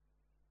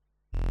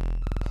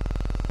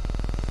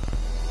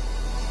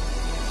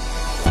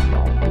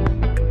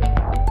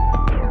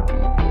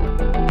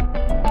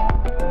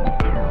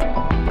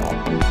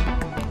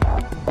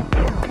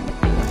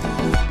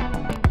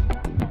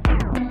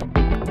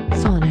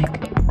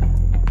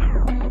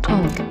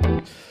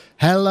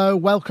Hello,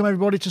 welcome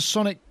everybody to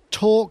Sonic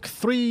Talk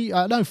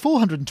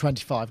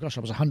 425. Gosh, I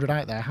was 100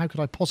 out there. How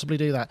could I possibly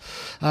do that?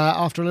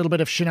 After a little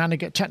bit of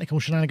technical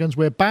shenanigans,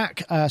 we're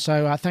back.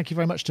 So thank you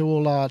very much to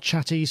all our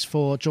chatties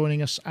for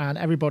joining us and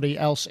everybody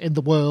else in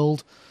the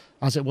world,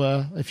 as it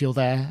were, if you're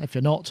there. If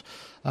you're not,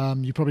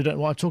 you probably don't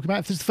know what I'm talking about.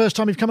 If this is the first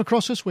time you've come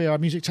across us, we are a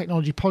music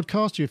technology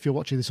podcast. If you're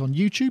watching this on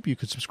YouTube, you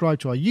could subscribe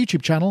to our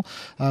YouTube channel.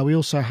 We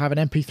also have an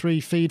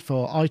MP3 feed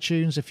for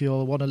iTunes if you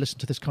want to listen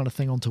to this kind of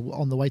thing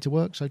on the way to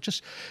work. So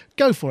just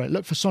go for it.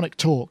 Look for Sonic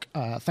Talk.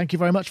 Thank you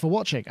very much for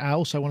watching. I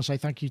also want to say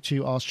thank you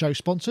to our show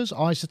sponsors,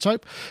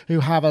 iZotope, who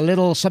have a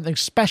little something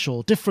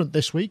special, different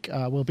this week.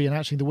 We'll be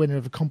announcing the winner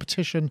of a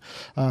competition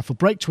for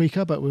Break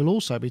Tweaker, but we'll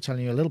also be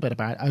telling you a little bit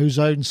about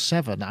Ozone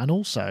 7 and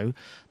also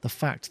the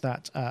fact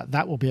that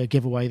that will be a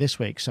giveaway this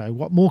week. So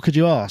what more could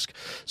you ask?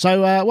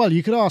 So, well,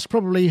 you could ask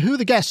probably who are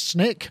the guests,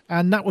 Nick,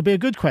 and that would be a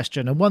good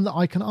question and one that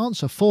I can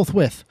answer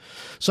forthwith.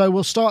 So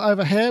we'll start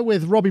over here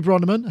with Robbie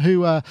Bronneman,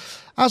 who,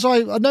 as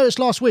I noticed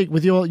last week,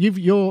 with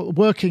you're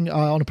working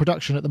on a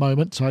production at the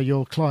moment, so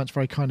your client's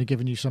very kindly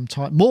given you some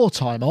more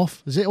time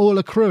off. Is it all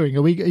accruing?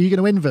 Are you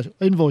going to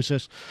invoice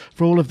us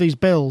for all of these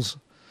bills?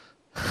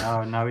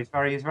 Oh, no, he's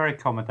very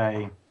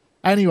accommodating.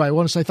 Anyway, I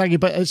want to say thank you,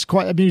 but it's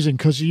quite amusing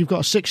because you've got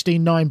a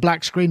 16:9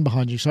 black screen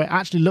behind you, so it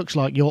actually looks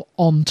like you're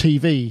on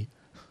TV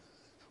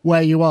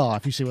where you are,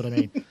 if you see what I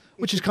mean.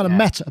 Which is kind of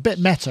meta, a bit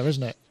meta,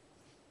 isn't it?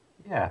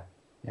 Yeah.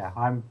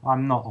 I'm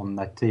not on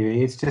the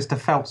TV. It's just a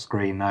felt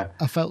screen, though.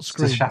 A felt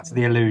screen. To shatter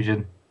the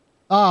illusion.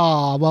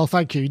 Ah, well,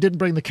 thank you. You didn't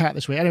bring the cat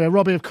this week. Anyway,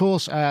 Robbie, of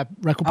course,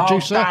 record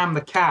producer. Oh, damn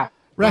the cat.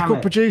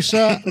 Record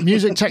producer,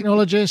 music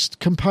technologist,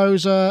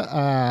 composer,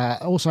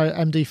 also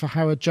MD for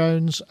Howard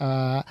Jones.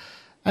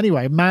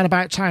 Anyway, man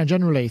about town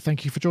generally.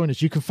 Thank you for joining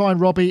us. You can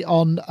find Robbie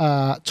on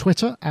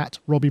Twitter at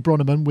Robbie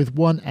Bronneman with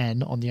one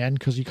N on the end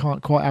because you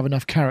can't quite have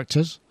enough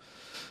characters.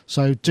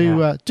 So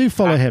do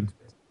follow him.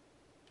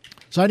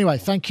 So anyway,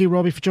 thank you,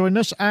 Robbie, for joining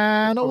us.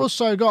 And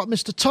also got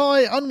Mr.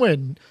 Ty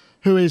Unwin,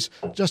 who is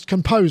just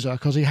composer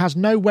because he has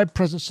no web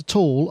presence at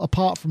all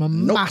apart from a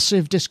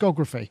massive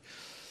discography.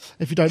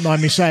 If you don't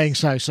mind me saying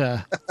so,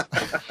 sir.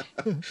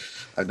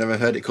 I've never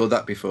heard it called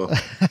that before.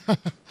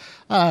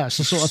 It's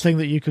the sort of thing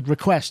that you could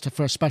request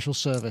for a special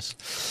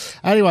service.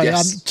 Anyway,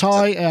 yes.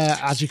 Ty,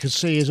 as you can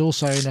see, is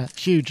also in a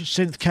huge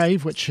synth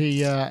cave, which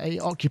he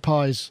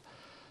occupies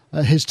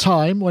his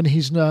time when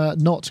he's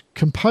not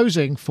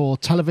composing for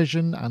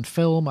television and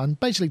film and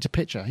basically to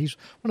picture. He's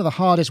one of the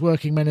hardest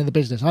working men in the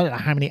business. I don't know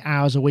how many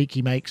hours a week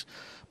he makes,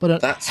 but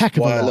that's heck of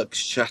a lot. That's why I look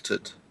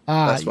shattered.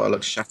 That's why I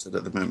look shattered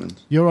at the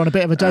moment. You're on a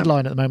bit of a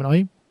deadline at the moment, are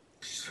you?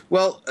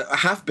 Well, I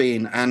have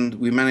been, and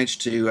we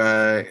managed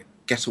to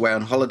get away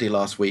on holiday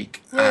last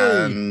week.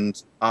 Hey.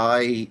 And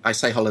I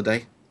say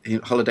holiday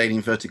in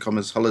inverted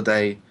commas,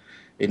 holiday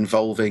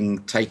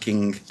involving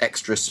taking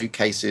extra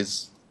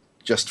suitcases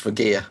just for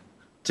gear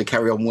to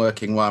carry on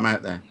working while I'm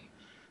out there.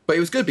 But it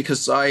was good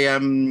because I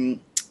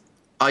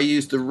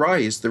used the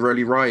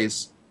Roly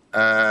Rise,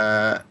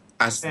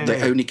 as the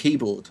only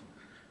keyboard.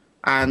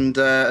 And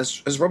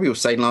as Robbie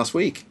was saying last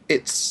week,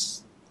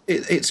 it's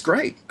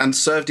great and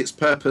served its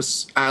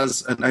purpose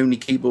as an only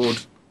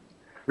keyboard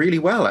really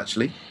well,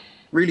 actually,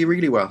 really,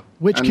 really well.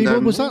 Which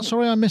keyboard was that?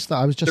 Sorry, I missed that.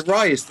 I was just the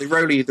Rise.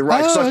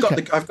 Oh, so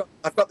okay.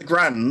 I've got the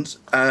Grand,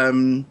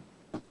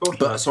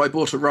 but so I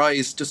bought a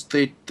Rise. Just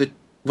the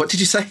what did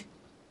you say?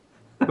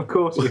 Of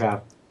course you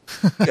have.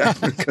 Yeah.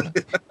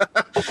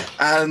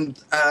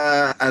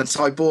 and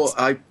so I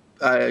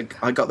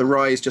got the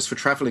Rise just for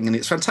travelling, and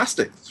it's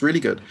fantastic. It's really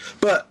good,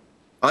 but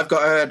I've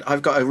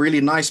got a really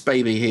nice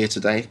baby here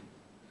today.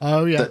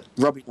 Oh yeah, that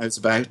Robbie knows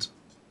about.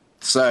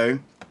 So,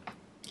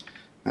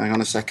 hang on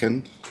a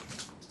second.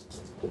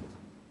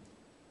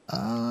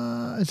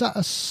 Is that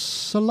a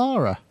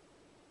Solara?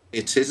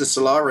 It is a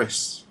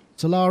Solaris.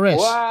 Solaris.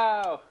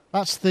 Wow.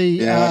 That's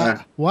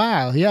the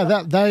wow.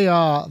 Yeah, they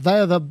are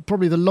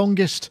probably the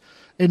longest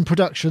in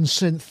production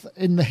synth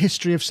in the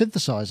history of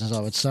synthesizers, I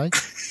would say.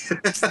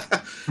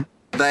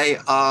 They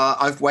are.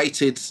 I've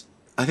waited,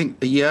 I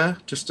think, a year,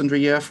 just under a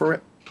year for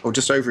it. Or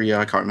just over a year,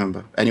 I can't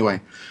remember. Anyway,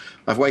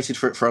 I've waited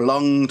for it for a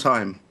long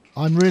time.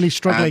 I'm really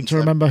struggling to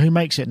remember who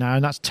makes it now,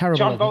 and that's terrible.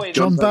 John Bowen.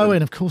 John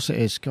Bowen, of course it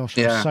is. Gosh,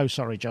 I'm so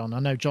sorry, John. I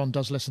know John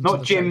does listen to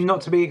the Jim, show.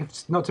 not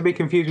to be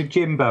confused with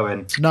Jim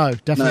Bowen. No,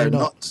 definitely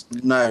not.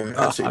 No,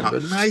 absolutely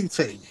not.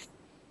 Amazing.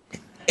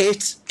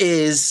 It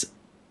is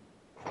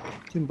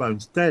Jim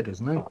Bowen's dead,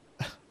 isn't he?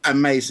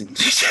 amazing.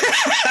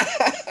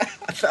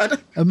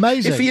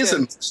 Amazing. If he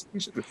isn't,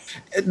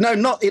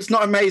 no, it's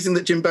not amazing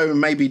that Jim Bowen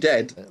may be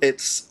dead.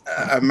 It's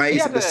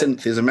amazing. The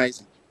synth is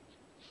amazing.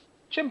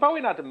 Jim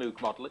Bowen had a Moog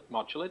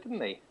modular,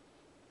 didn't he?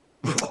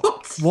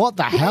 What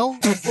the hell?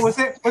 Was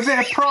it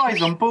a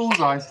prize on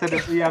Bullseye instead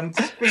of the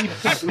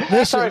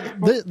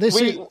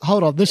speed?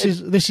 Hold on. This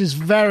is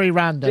very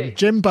random.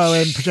 Jim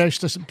Bowen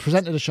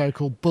presented a show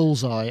called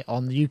Bullseye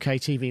on the UK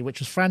TV, which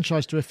was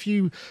franchised to a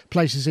few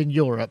places in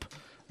Europe.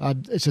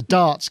 It's a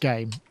darts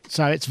game,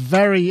 so it's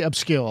very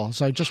obscure.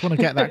 So just want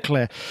to get that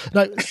clear.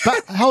 No,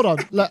 but hold on.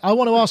 Look, I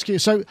want to ask you.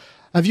 So,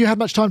 Have you had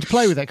much time to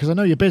play with it? Because I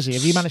know you're busy.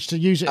 Have you managed to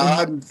use it?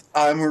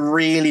 I'm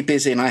really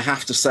busy, and I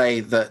have to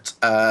say that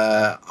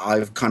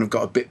I've kind of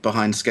got a bit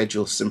behind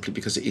schedule simply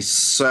because it is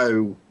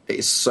so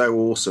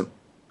awesome,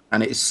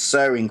 and it is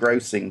so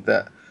engrossing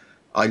that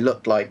I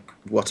look like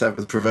whatever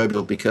the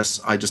proverbial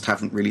because I just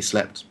haven't really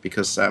slept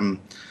because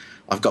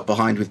I've got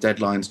behind with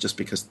deadlines just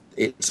because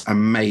it's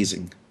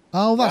amazing.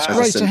 Oh, that's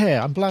great to hear.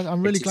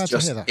 I'm really glad to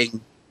hear that.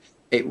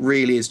 It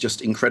really is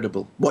just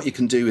incredible. What you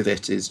can do with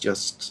it is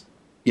just,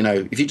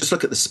 if you just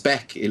look at the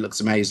spec, it looks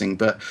amazing.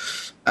 But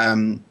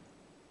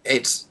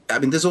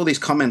there's all these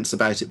comments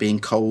about it being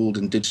cold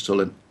and digital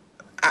and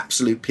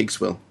absolute pig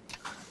swill.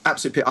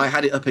 I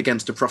had it up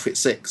against a Prophet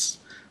 6,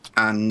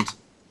 and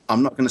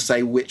I'm not going to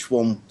say which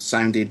one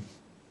sounded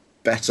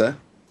better,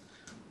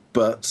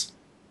 but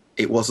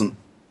it wasn't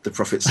the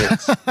Prophet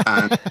 6,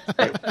 and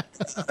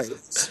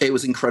it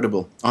was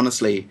incredible.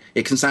 Honestly,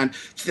 it can sound.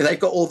 They've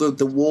got all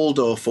the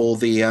Waldorf, all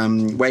the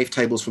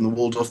wavetables from the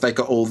Waldorf. They've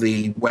got all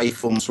the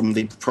waveforms from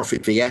the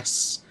Prophet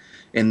VS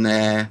in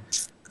there,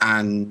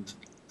 and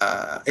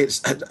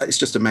it's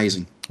just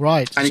amazing.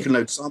 Right, and you can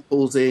load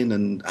samples in,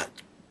 and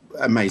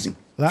amazing.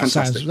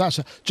 That's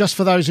just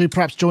for those who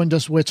perhaps joined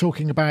us. We're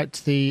talking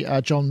about the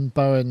John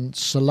Bowen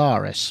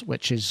Solaris,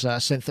 which is a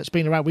synth that's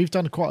been around. We've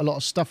done quite a lot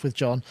of stuff with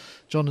John.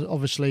 John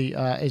obviously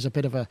is a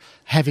bit of a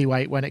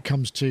heavyweight when it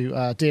comes to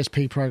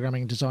DSP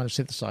programming and design of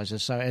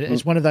synthesizers. So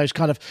it's one of those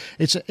kind of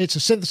it's a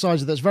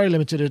synthesizer that's very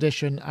limited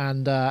edition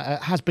and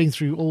has been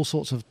through all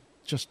sorts of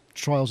just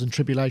trials and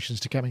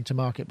tribulations to coming to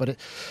market, but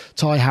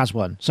Ty has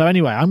one. So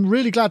anyway, I'm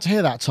really glad to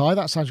hear that, Ty.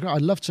 That sounds great.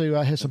 I'd love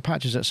to hear some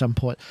patches at some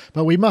point,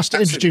 but we must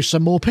introduce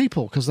some more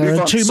people because there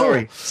are two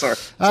more. Sorry.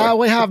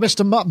 We have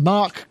Mr.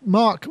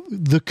 Mark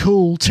the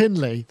Cool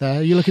Tinley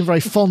there. You're looking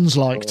very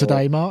Fonz-like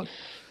today, Mark.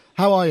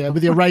 How are you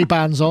with your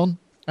Ray-Bans on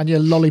and your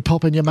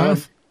lollipop in your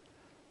mouth?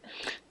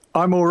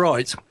 I'm all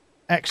right.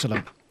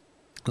 Excellent.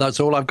 That's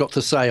all I've got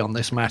to say on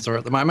this matter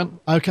at the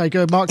moment. Okay,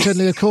 good. Mark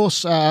Tinley, of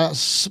course,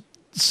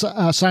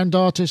 sound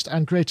artist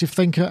and creative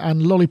thinker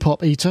and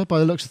lollipop eater by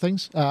the looks of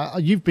things.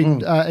 You've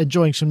been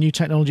enjoying some new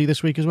technology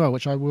this week as well,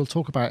 which I will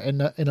talk about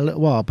in a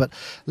little while, but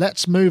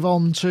let's move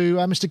on to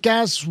Mr.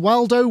 Gaz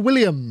Waldo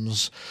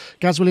Williams.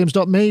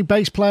 GazWilliams.me,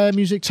 bass player,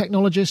 music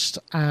technologist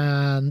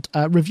and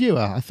reviewer.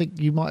 I think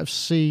you might have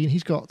seen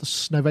he's got the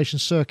Novation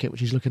Circuit,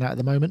 which he's looking at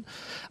the moment,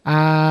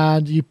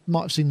 and you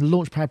might have seen the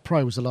Launchpad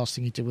Pro was the last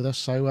thing he did with us.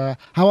 So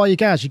how are you,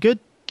 Gaz? You good?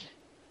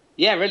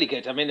 Yeah, really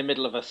good. I'm in the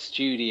middle of a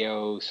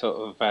studio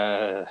sort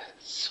of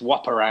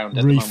swap around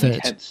at the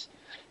moment.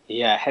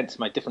 Hence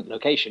my different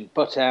location.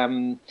 But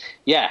as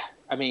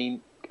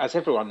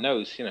everyone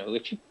knows,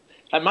 if you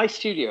like my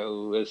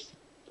studio, as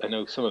I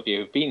know some of you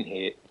have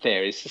been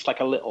there is just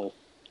like a little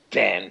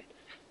den,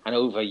 and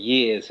over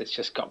years it's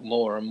just got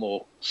more and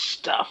more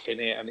stuff in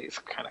it, and it's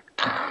kind of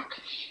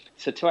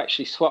so to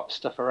actually swap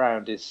stuff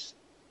around is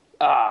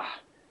I've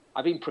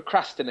been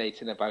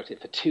procrastinating about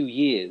it for 2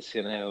 years,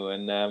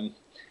 and.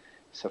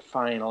 So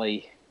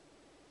finally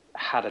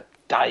had a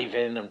dive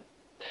in, and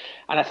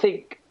I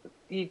think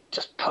you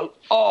just pull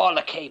all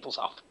the cables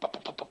off. Pop,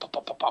 pop, pop, pop,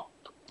 pop, pop.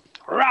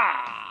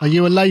 Are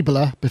you a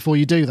labeler before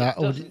you do that,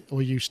 or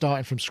are you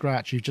starting from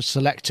scratch? You're just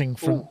selecting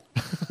from...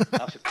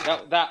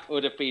 that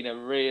would have been a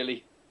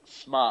really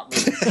smart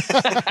move.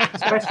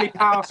 Especially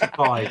power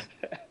supplies.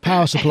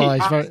 Power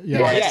supplies,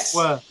 yes.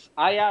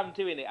 I am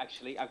doing it,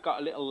 actually. I've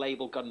got a little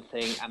label gun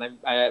thing, and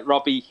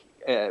Robbie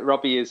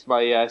is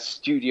my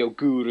studio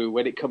guru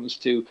when it comes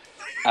to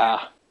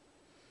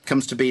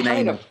being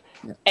anal.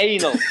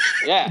 Anal,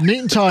 yeah. Neat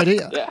and tidy.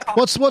 Yeah.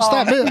 What's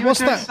that? What's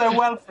that? So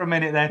well for a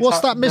minute there.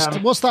 What's that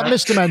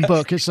Mr. Men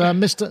book? It's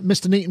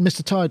Mr. Neat and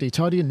Mr. Tidy.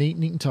 Tidy and neat,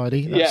 neat and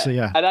tidy. That's,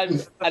 yeah. And I'm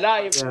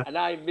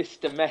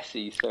Mr.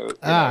 Messy. So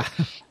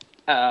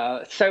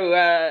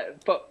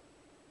but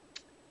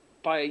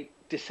by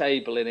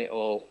disabling it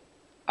all,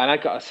 and I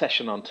got a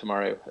session on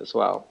tomorrow as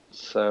well.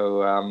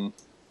 So.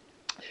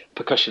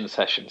 Percussion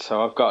session,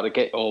 so I've got to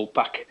get it all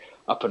back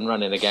up and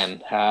running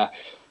again.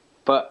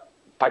 But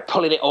by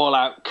pulling it all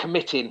out,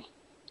 committing,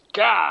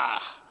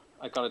 I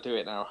got to do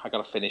it now. I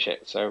got to finish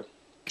it. So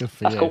good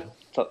for you. Cool.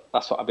 So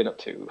that's what I've been up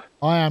to.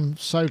 I am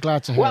so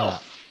glad to hear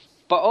that.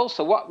 But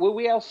also, what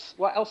else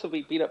have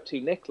we been up to,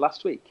 Nick?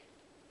 Last week?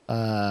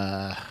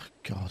 God,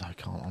 I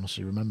can't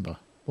honestly remember.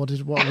 What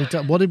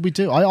did we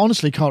do? I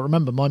honestly can't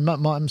remember.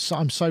 I'm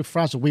so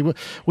frazzled.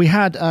 We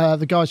had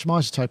the guys from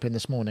iZotope in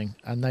this morning,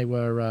 and they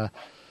were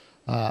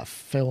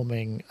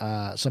filming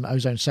some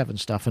Ozone 7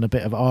 stuff and a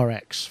bit of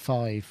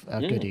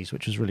RX5 goodies,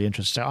 which was really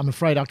interesting. So I'm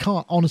afraid I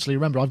can't honestly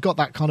remember. I've got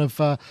that kind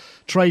of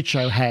trade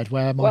show head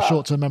where my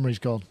short-term memory's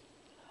gone.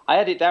 I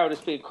had it down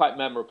as being quite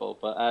memorable,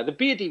 but the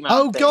Beardy Man.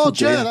 Oh,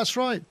 God, yeah, that's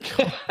right.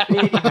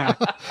 Man.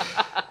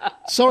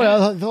 Sorry,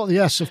 I thought,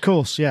 yes, of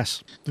course,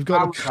 yes. We've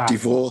got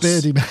divorce.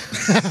 Beardy Man.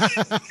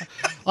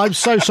 I'm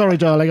so sorry,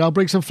 darling. I'll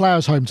bring some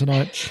flowers home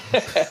tonight.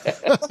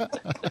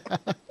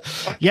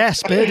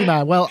 Yes, Beardy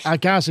Man. Well,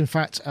 Gaz, in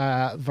fact,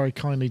 very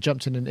kindly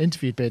jumped in and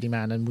interviewed Beardy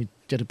Man, and we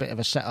did a bit of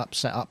a set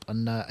up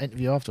and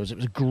interview afterwards. It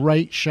was a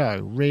great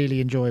show,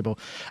 really enjoyable.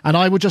 And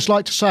I would just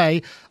like to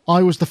say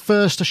I was the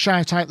first to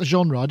shout out the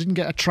genre. I didn't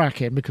get a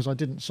track in because I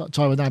didn't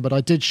tie it down, but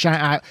I did shout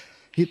out.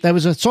 There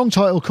was a song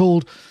title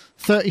called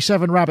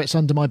 37 Rabbits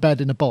Under My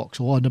Bed in a Box,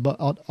 or in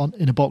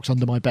a box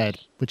under my bed,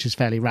 which is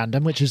fairly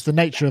random, which is the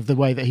nature of the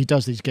way that he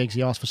does these gigs.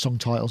 He asks for song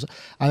titles,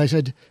 and they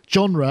said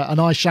genre,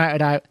 and I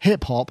shouted out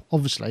hip-hop,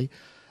 obviously,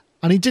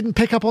 and he didn't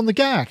pick up on the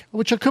gag,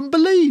 which I couldn't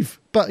believe,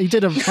 but he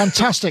did a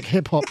fantastic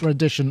hip-hop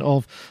rendition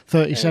of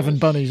 37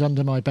 Bunnies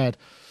Under My Bed.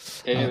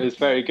 It was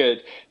very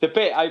good. The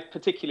bit I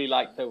particularly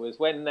liked, though, was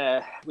when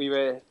we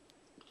were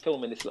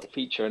filming this little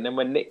feature, and then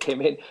when Nick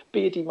came in,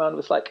 Beardy Man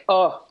was like,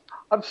 "Oh,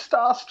 I'm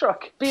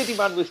starstruck." Beardy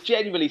Man was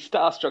genuinely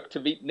starstruck to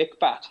meet Nick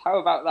Bat. How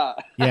about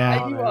that?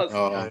 Yeah, he was.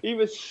 Oh. He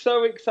was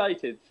so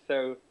excited.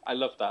 So I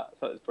love that.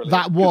 That was brilliant.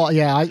 That what?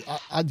 Yeah,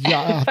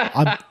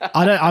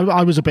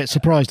 I was a bit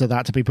surprised at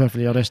that, to be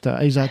perfectly honest.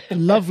 He's a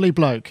lovely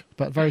bloke,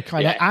 but very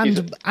kind,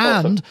 and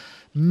awesome.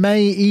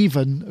 May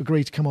even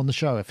agree to come on the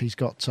show if he's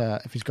got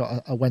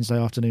a Wednesday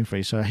afternoon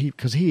free. So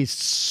because he is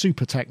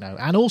super techno,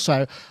 and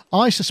also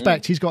I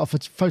suspect he's got a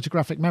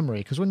photographic memory,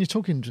 because when you're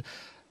talking.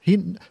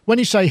 When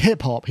you say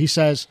hip hop, he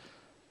says,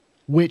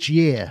 "Which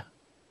year?"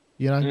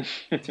 You know,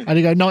 and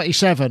you go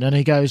 97, and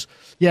he goes,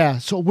 "Yeah,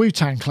 sort of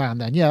Wu-Tang Clan."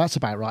 Then, yeah, that's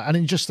about right. And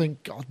you just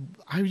think, God,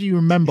 how do you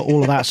remember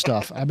all of that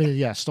stuff? I mean,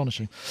 yeah,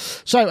 astonishing.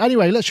 So,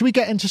 anyway, should we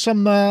get into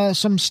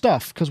some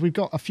stuff, because we've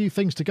got a few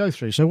things to go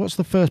through. So, what's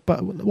the first?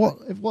 But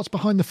what's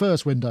behind the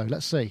first window?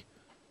 Let's see.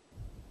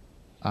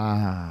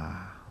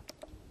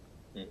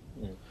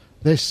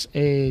 This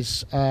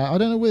is, I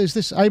don't know, is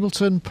this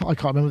Ableton? I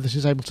can't remember if this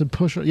is Ableton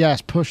Push.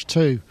 Yes, Push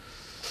 2.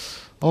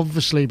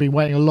 Obviously been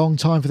waiting a long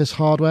time for this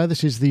hardware.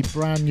 This is the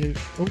brand new...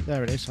 Oh,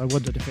 there it is. I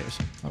wondered if it was...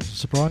 That was a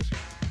surprise.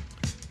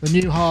 The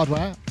new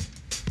hardware,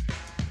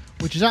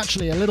 which is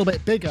actually a little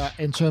bit bigger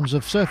in terms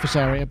of surface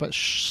area, but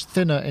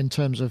thinner in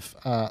terms of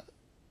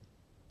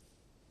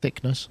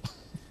thickness.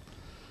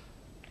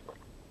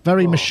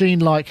 Very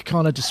machine-like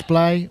kind of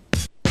display.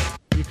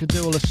 You can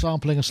do all the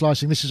sampling and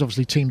slicing. This is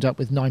obviously teamed up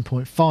with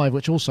 9.5,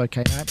 which also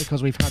came out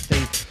because we've had the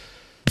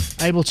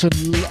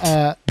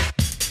Ableton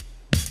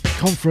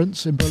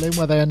conference in Berlin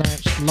where they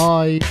announced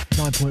live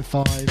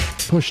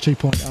 9.5, Push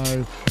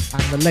 2.0,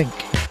 and the Link.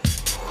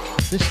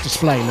 This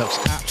display looks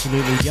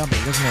absolutely yummy,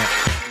 doesn't it?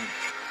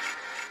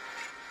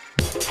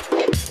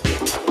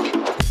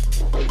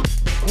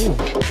 Ooh.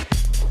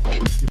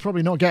 You're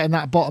probably not getting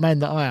that bottom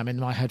end that I am in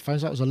my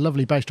headphones. That was a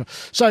lovely bass drum.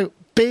 So,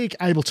 big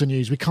Ableton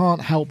news. We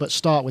can't help but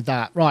start with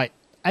that. Right.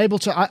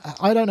 Ableton,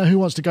 I don't know who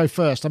wants to go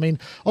first. I mean,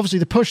 obviously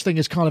the Push thing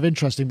is kind of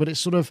interesting, but it's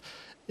sort of,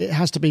 it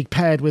has to be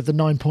paired with the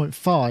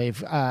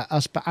 9.5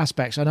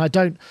 aspects.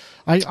 And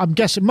I'm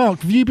guessing, Mark,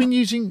 have you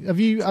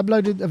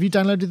downloaded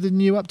the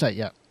new update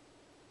yet?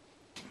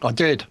 I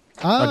did.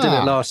 I did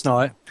it last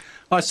night.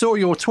 I saw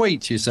your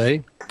tweet, you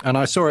see, and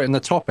I saw it in the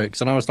topics,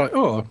 and I was like,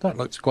 oh, that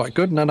looks quite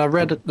good. And then I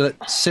read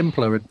that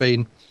Simpler had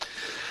been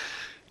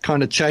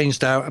kind of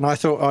changed out, and I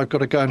thought I've got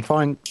to go and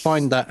find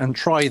that and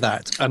try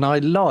that. And I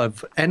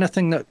love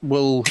anything that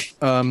will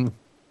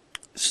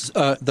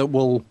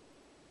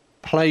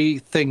play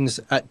things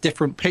at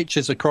different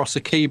pitches across a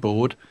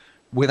keyboard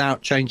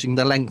without changing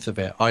the length of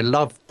it. I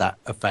love that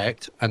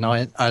effect, and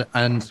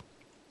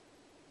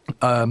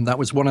that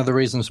was one of the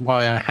reasons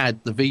why I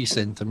had the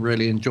V-Synth and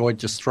really enjoyed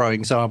just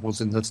throwing samples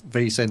in the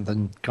V-Synth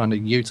and kind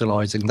of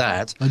utilising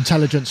that.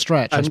 Intelligent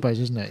stretch, I suppose,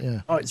 isn't it?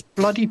 Yeah. Oh, it's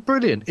bloody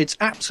brilliant. It's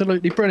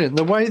absolutely brilliant.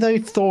 The way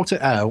they've thought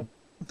it out,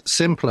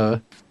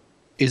 Simpler,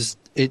 it's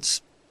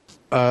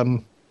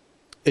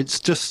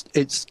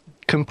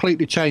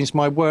completely changed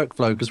my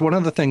workflow, because one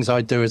of the things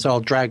I do is I'll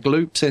drag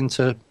loops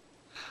into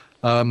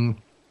the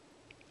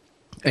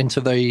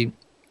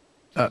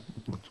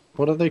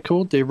what are they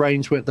called? The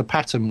arrangement, the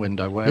pattern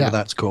window, whatever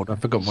that's called.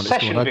 I've forgotten what it's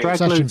called. I drag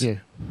Session view.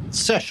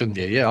 Session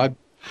view, yeah.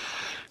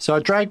 So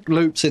I drag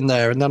loops in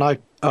there, and then I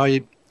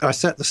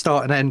set the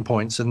start and end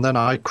points, and then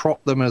I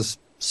crop them as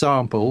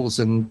samples,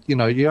 and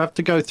you have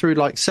to go through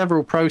like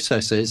several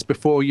processes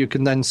before you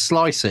can then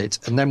slice it,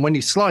 and then when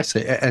you slice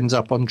it, it ends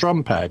up on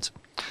drum pads.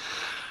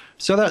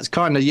 So that's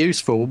kind of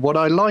useful. What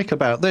I like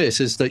about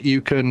this is that you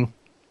don't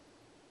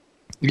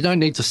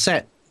need to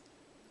set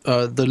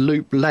the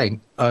loop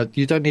length.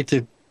 You don't need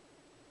to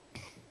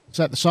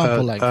set the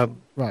sample length,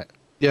 right?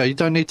 Yeah, you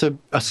don't need to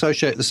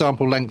associate the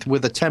sample length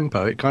with a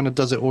tempo. It kind of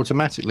does it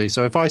automatically.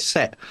 So if I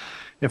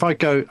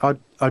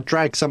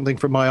drag something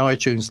from my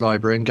iTunes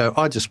library and go,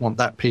 I just want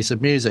that piece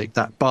of music,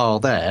 that bar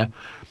there.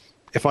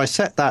 If I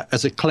set that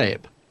as a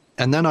clip,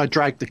 and then I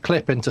drag the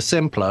clip into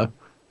Simpler,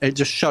 it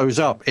just shows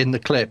up in the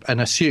clip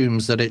and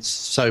assumes that it's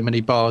so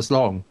many bars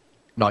long,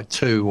 like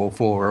 2 or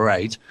 4 or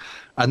 8.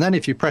 And then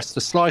if you press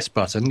the slice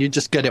button, you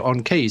just get it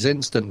on keys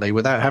instantly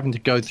without having to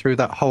go through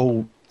that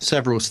whole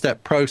several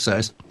step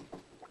process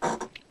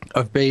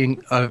of being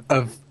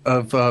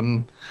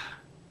reassigning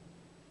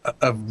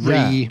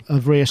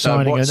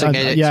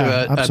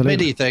it to a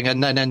MIDI thing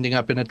and then ending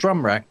up in a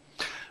drum rack.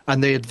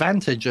 And the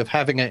advantage of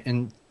having it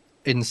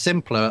in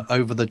simpler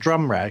over the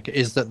drum rack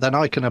is that then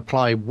I can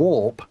apply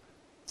warp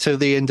to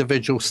the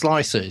individual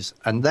slices,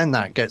 and then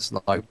that gets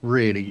like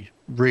really,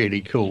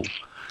 really cool.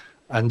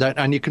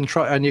 And you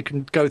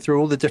can go through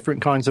all the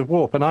different kinds of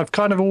warp. And I've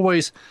kind of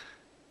always,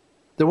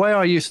 the way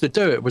I used to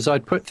do it was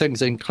I'd put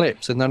things in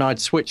clips, and then I'd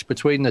switch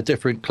between the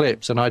different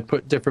clips, and I'd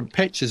put different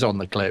pitches on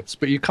the clips.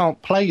 But you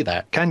can't play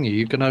that, can you?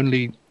 You can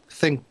only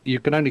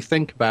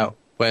think about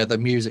where the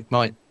music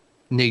might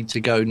need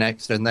to go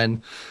next, and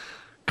then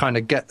kind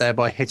of get there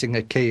by hitting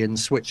a key and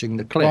switching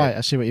the clip. Right,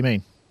 I see what you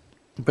mean.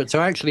 But to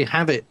actually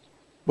have it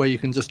where you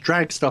can just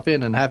drag stuff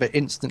in and have it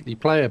instantly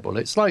playable,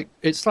 it's like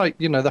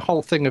the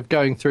whole thing of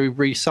going through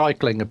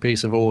recycling a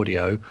piece of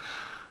audio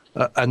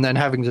and then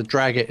having to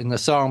drag it in the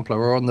sampler,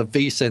 or on the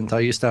V-Synth I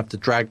used to have to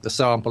drag the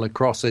sample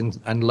across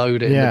and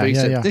load it in the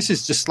V-Synth. Yeah. This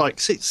is just like,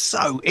 it's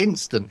so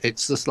instant.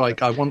 It's just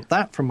like, I want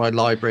that from my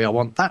library, I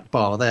want that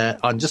bar there,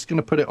 I'm just going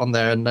to put it on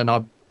there, and then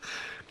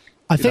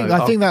I think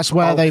that's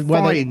where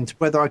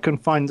whether I can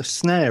find the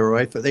snare, or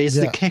if it is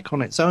the kick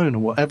on its own or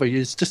whatever.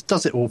 It just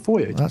does it all for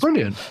you. It's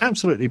brilliant,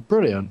 absolutely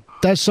brilliant.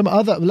 There's some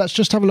other. Let's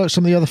just have a look at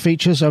some of the other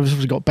features.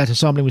 Obviously, got better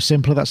sampling with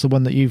Simpler. That's the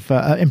one that you've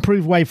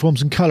improved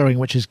waveforms and colouring,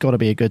 which has got to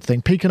be a good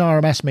thing. Peak and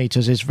RMS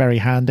meters is very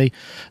handy.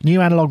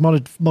 New analog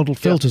model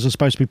filters are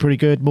supposed to be pretty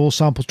good. More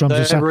samples,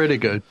 drums. They're really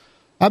good.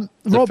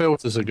 The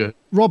filters are good.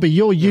 Robbie,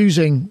 you're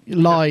using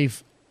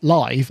live,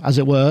 as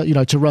it were,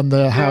 to run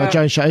the Howard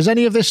Jones show. Is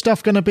any of this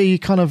stuff going to be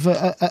kind of?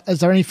 Is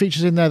there any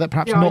features in there that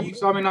perhaps not?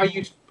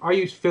 I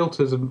use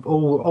filters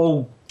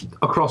all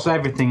across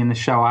everything in the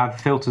show. I have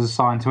filters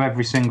assigned to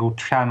every single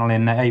channel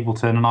in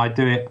Ableton, and I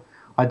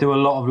do a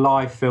lot of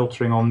live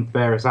filtering on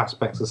various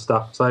aspects of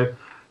stuff. So,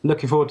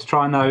 looking forward to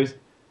trying those.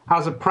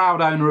 As a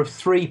proud owner of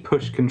 3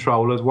 push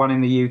controllers, one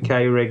in the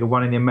UK rig, and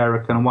one in the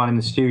American, and one in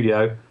the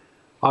studio,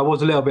 I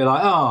was a little bit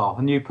like,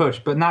 a new push.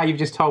 But now you've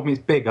just told me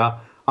it's bigger,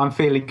 I'm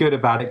feeling good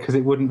about it because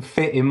it wouldn't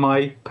fit in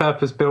my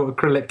purpose-built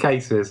acrylic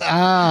cases. So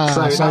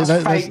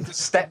that's fate to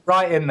step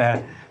right in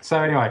there.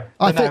 So anyway,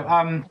 I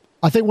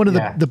think one of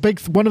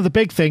the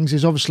big things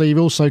is obviously you've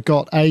also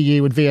got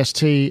AU and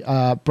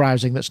VST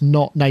browsing that's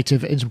not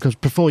native, because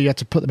before you had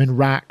to put them in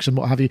racks and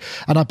what have you.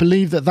 And I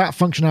believe that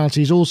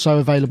functionality is also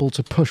available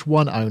to push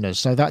one owners,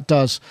 so that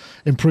does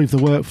improve the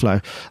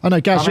workflow. I know,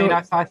 Gaz.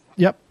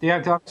 Yep. I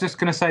was just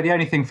going to say the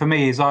only thing for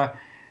me is I'll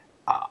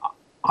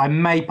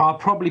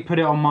probably put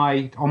it on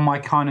my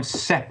kind of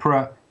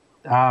separate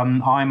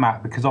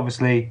iMac, because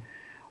obviously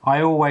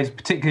I always,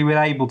 particularly with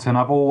Ableton,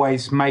 I've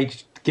always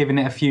given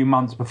it a few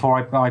months before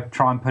I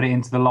try and put it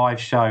into the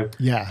live show.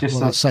 Yeah,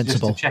 that's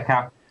sensible. Just to check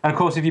out. And of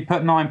course, if you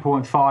put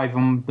 9.5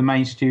 on the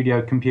main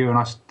studio computer and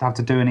I have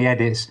to do any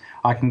edits,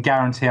 I can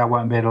guarantee I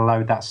won't be able to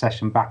load that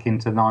session back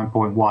into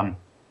 9.1.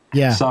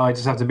 Yeah. So I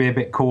just have to be a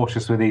bit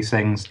cautious with these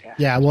things.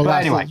 Yeah. Well,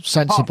 but anyway,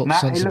 sensible.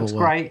 It looks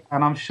great,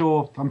 and I'm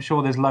sure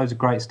there's loads of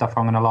great stuff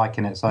I'm going to like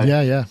in it. So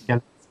yeah.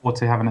 Look forward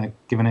to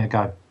giving it a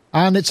go.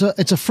 And it's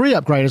a free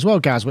upgrade as well,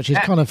 Gaz, which is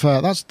kind of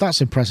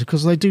that's impressive,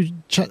 because they do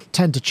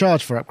tend to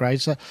charge for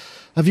upgrades.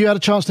 Have you had a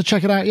chance to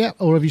check it out yet,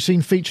 or have you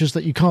seen features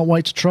that you can't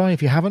wait to try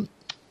if you haven't?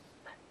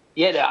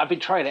 Yeah, I've been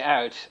trying it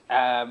out.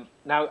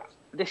 Now,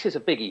 this is a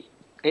biggie.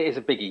 It is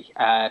a biggie.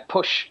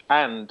 Push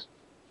and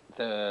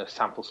the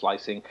sample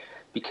slicing,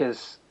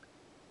 because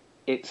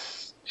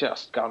it's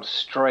just gone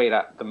straight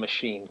at the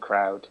Machine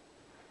crowd.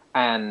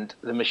 And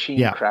the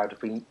Machine crowd have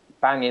been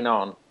banging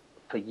on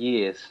for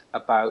years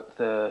about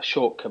the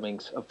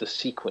shortcomings of the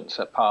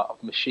sequencer part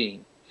of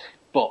Machine.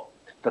 But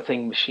the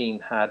thing Machine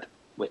had,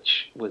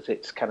 which was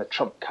its kind of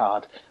trump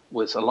card,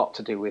 was a lot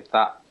to do with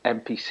that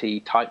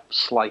MPC type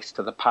slice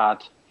to the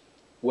pad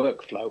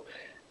workflow.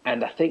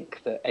 And I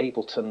think that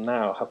Ableton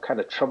now have kind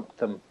of trumped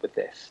them with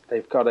this.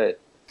 They've got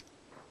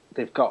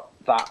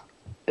that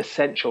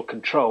essential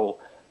control,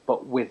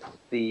 but with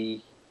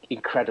the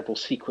incredible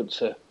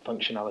sequencer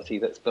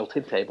functionality that's built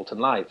into Ableton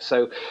Live.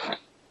 So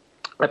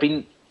I've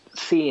been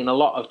seeing a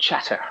lot of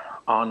chatter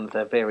on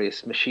the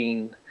various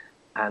Machine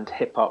and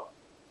hip hop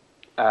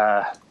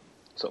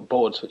sort of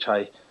boards which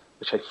I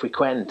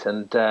frequent,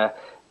 and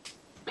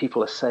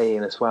people are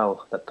saying as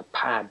well that the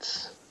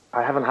pads,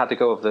 I haven't had to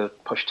go over the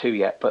Push 2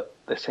 yet, but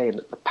they're saying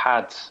that the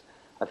pads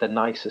are the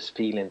nicest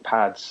feeling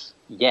pads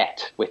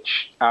yet,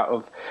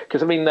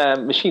 because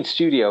Machine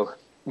Studio,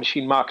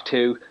 Machine Mark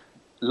II,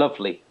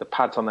 lovely. The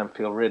pads on them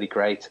feel really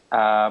great.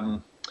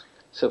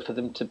 So for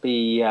them to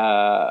be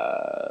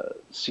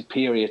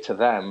superior to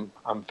them,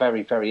 I'm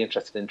very, very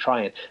interested in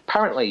trying.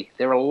 Apparently,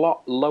 they're a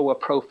lot lower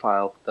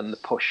profile than the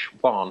Push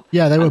 1.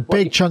 Yeah, they were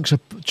big chunks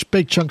of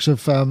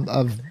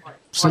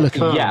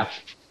silicon. Yeah,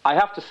 I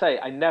have to say,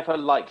 I never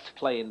liked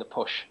playing the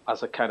Push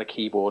as a kind of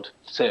keyboard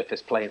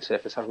playing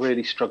surface. I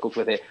really struggled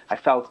with it. I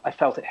felt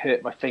it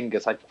hurt my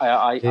fingers.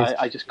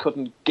 I just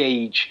couldn't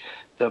gauge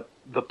the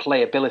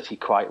playability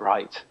quite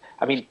right.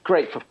 I mean,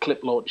 great for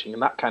clip launching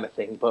and that kind of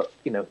thing, but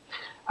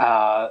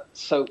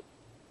so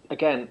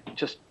again,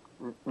 just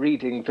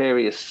reading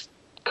various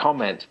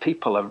comments,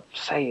 people are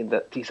saying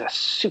that these are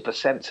super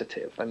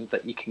sensitive and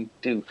that you can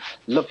do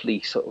lovely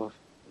sort of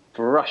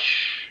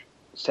brush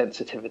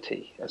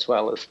sensitivity as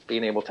well as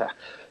being able to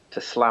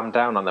slam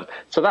down on them.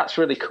 So that's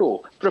really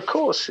cool. But of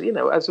course,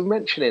 as I'm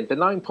mentioning, the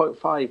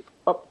 9.5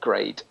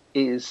 upgrade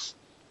is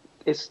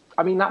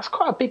I mean, that's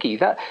quite a biggie.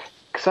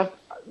 Because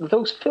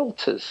those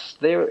filters,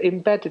 they're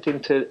embedded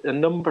into a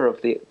number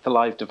of the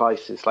live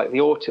devices, like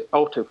the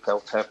auto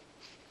filter.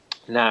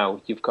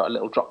 Now you've got a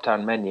little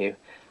drop-down menu,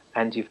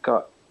 and you've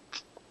got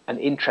an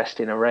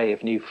interesting array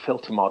of new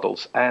filter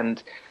models,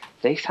 and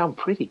they sound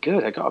pretty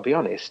good. I got to be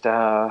honest.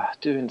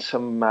 Doing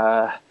some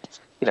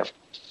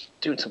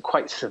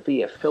quite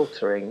severe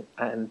filtering,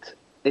 and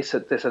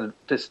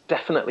there's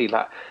definitely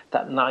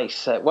that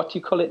nice what do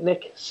you call it,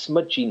 Nick?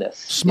 Smudginess.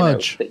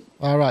 Smudge.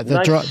 All right,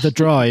 nice. The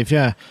drive,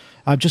 yeah.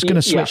 I'm just going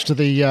to switch to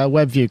the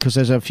web view because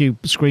there's a few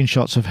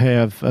screenshots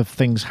of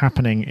things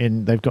happening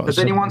in. They've got. Has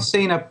anyone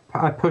seen a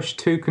Push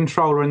 2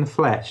 controller in the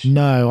flesh?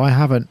 No, I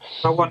haven't.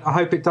 I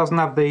hope it doesn't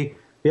have the.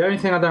 The only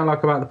thing I don't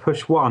like about the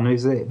Push 1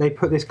 is that they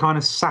put this kind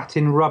of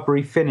satin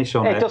rubbery finish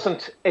on it.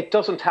 It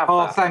doesn't have.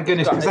 Oh, that. Thank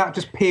goodness, because that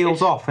just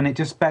peels off and it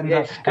just bends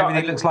up.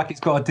 Everything looks like it's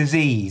got a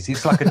disease.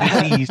 It's like a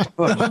diseased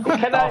push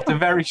after a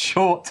very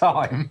short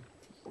time.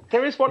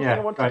 There is one thing I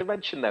wanted to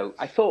mention, though.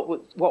 I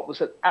thought what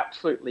was an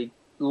absolutely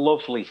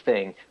lovely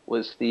thing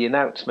was the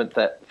announcement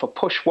that for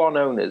Push 1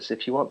 owners,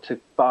 if you want to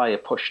buy a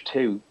Push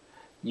 2,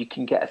 you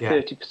can get a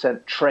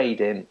 30%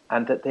 trade-in,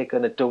 and that they're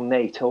going to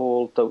donate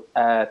all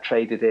the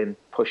traded-in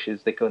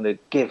pushes they're going to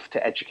give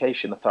to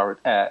education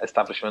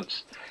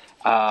establishments.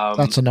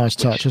 That's a nice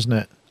touch, isn't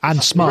it?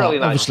 And smart, really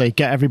nice. Obviously,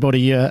 get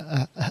everybody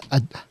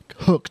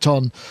hooked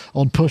on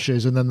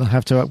pushes, and then they'll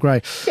have to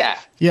upgrade.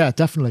 Yeah,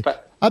 definitely.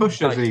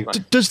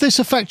 Does this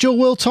affect your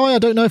world, Ty? I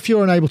don't know if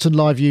you're an Ableton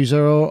Live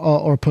user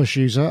or a Push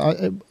user.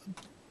 I'm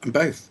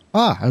both.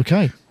 Ah,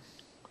 okay.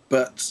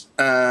 But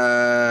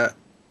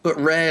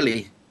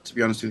rarely, to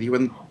be honest with you.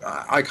 When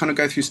I kind of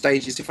go through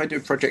stages, if I do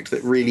a project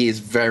that really is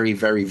very,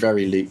 very,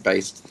 very loop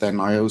based, then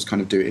I always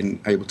kind of do it in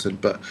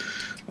Ableton. But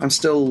I'm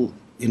still,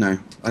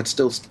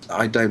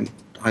 I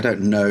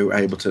don't know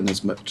Ableton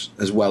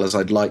as well as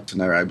I'd like to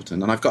know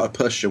Ableton. And I've got a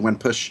Push, and when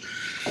Push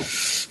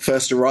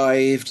first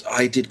arrived,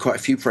 I did quite a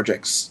few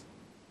projects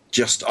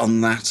just on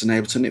that and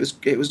Ableton.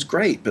 It was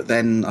great, but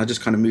then I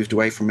just kind of moved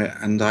away from it,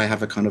 and I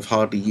have a kind of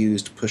hardly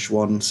used Push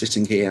 1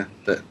 sitting here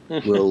that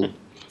will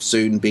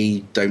soon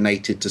be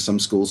donated to some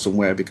school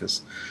somewhere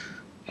because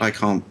I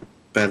can't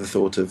bear the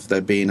thought of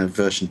there being a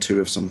version 2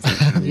 of something.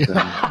 And,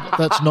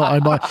 that's not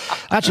on my.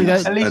 Actually,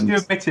 at least you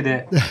admitted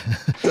it.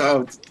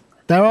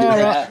 There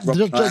are.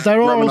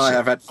 Rob and I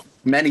have had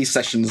many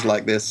sessions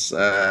like this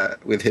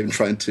with him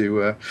trying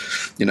to,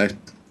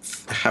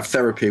 have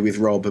therapy with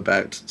Rob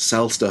about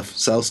sell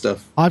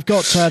stuff. I've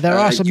got. There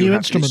are some new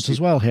instruments as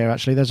well here.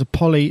 Actually, there's a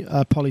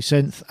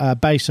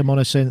polysynth, bass, a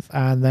monosynth,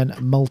 and then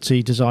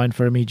multi-design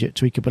for immediate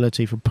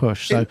tweakability from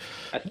Push. So,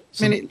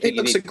 it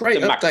looks a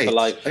great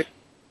update.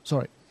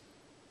 Sorry.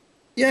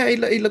 Yeah,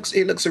 it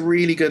looks a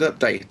really good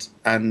update,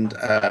 and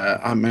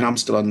I'm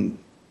still on.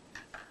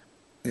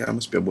 Yeah, I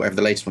must be whatever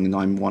the latest one in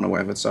 9.1 or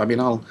whatever. So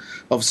I'll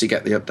obviously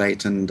get the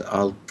update, and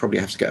I'll probably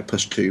have to get a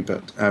Push 2.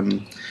 But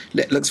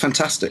it looks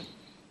fantastic.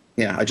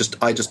 Yeah, I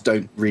just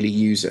don't really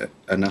use it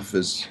enough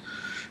as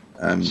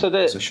I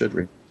should.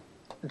 Really.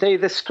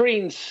 The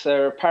screens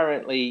are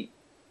apparently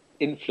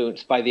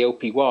influenced by the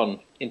OP1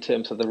 in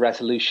terms of the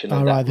resolution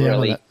of that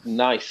really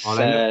nice.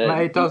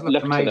 It does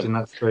look amazing,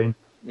 that screen.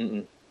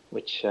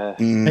 Which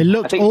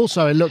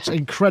it looks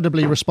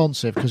incredibly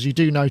responsive, because you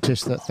do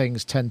notice that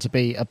things tend to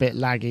be a bit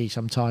laggy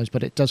sometimes,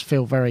 but it does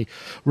feel very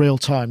real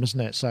time, doesn't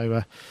it?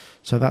 So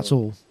that's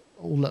all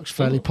looks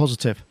fairly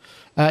positive.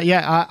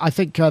 I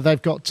think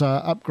they've got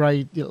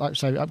upgrade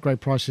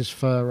prices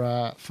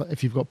for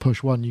if you've got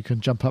Push 1, you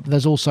can jump up.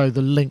 There's also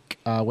the Link,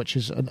 which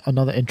is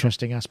another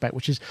interesting aspect,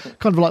 which is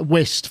kind of like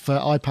Whist for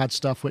iPad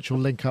stuff, which will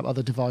link up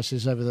other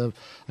devices over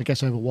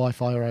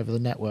Wi-Fi or over the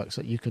networks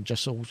that you can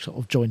just all sort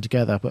of join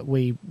together. But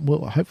we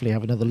will hopefully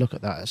have another look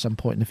at that at some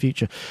point in the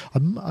future.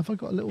 Have I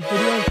got a little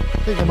video? I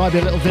think there might be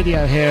a little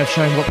video here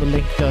showing what the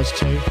Link does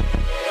too.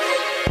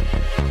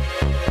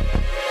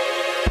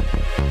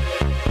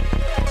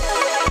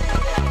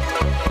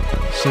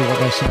 See what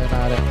they say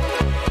about it.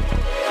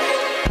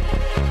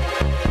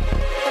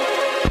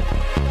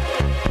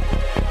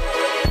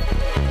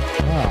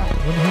 I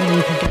wonder how many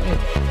you can get in.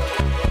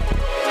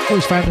 Oh,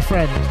 he's found a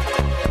friend.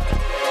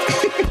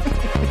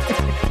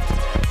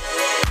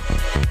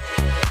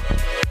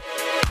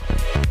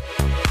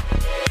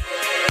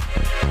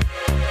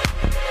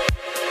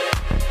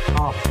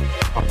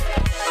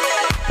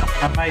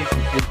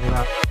 Amazing people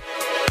that.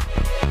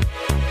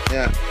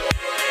 Yeah.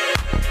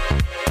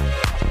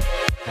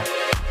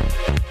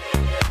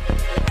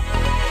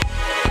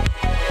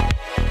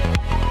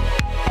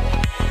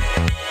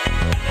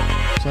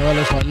 So it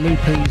looks like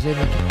Loopy's in.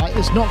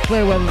 It's not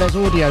clear whether there's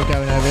audio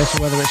going over this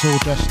or whether it's all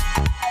just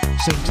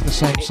synced to the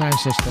same sound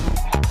system.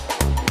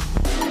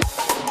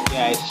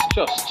 Yeah, it's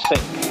just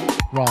sync.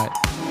 Right.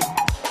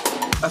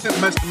 I think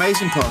the most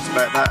amazing part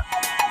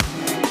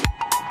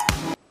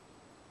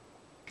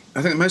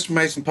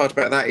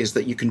about that is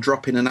that you can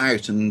drop in and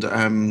out, and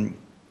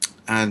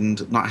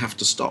and not have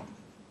to stop.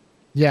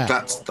 Yeah.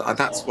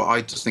 That's what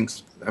I just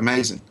think's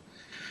amazing.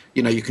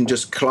 You know, you can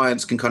just,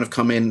 clients can kind of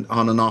come in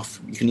on and off.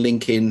 You can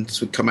link in,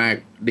 so come out,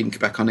 link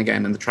back on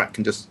again, and the track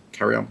can just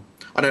carry on.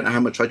 I don't know how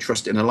much I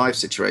trust it in a live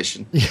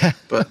situation,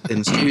 but in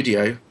the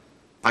studio,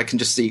 I can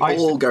just see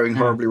all going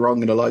horribly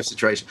wrong in a live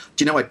situation.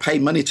 Do you know, I pay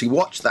money to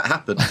watch that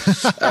happen.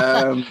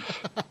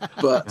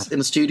 But in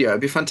the studio,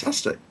 it'd be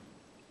fantastic.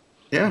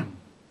 Yeah.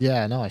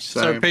 Yeah, nice.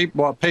 So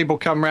people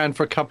come round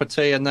for a cup of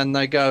tea and then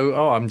they go,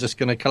 oh, I'm just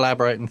going to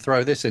collaborate and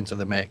throw this into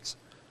the mix.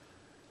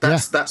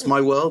 That's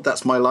my world.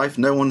 That's my life.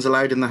 No one's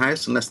allowed in the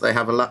house unless they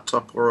have a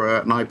laptop or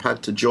an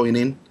iPad to join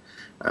in.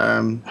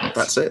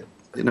 That's it.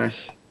 You know.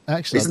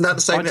 Excellent. Isn't that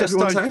the same at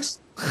everyone's house?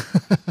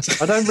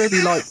 I don't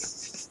really like.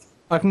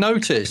 I've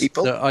noticed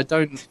that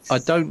I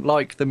don't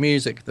like the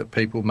music that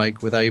people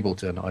make with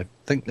Ableton. I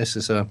think this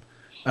is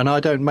and I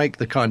don't make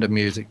the kind of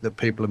music that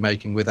people are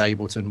making with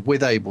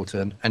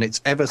Ableton, and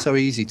it's ever so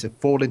easy to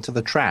fall into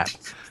the trap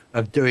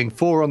of doing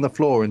 4 on the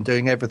floor and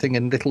doing everything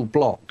in little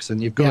blocks,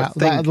 and you've got to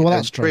think.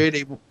 That's true.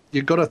 Really,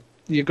 you've got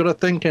to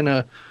think in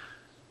a.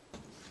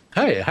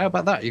 Hey, how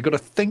about that? You've got to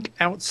think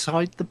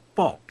outside the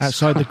box,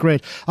 outside the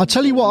grid. I'll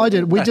tell you what I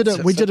did. We did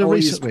a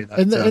recent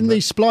in the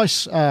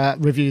Splice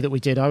review that we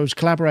did. I was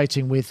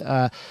collaborating with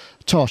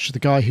Tosh, the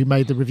guy who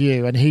made the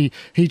review, and he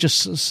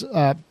just,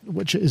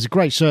 which is a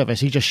great service.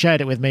 He just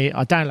shared it with me.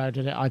 I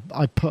downloaded it.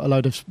 I put a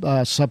load of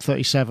Sub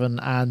 37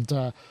 and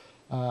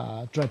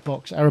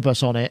Dreadbox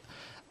Erebus on it,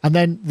 and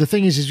then the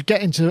thing is you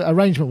get into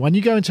arrangement. When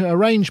you go into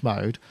arrange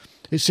mode,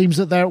 it seems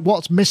that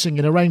what's missing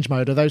in arrange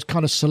mode are those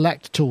kind of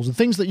select tools and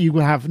things that you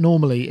would have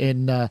normally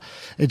in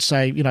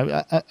say, you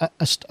know,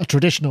 a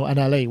traditional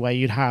NLE where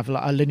you'd have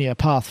like a linear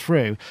path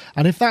through.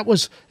 And if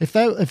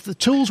the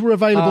tools were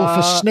available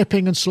for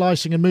snipping and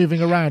slicing and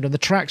moving around, and the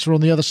tracks were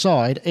on the other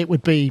side, it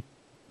would be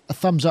a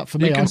thumbs up for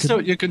me.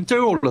 You can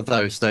do all of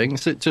those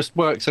things. It just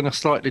works in a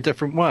slightly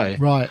different way.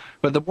 Right.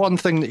 But the one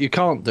thing that you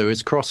can't do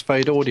is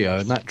crossfade audio,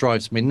 and that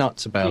drives me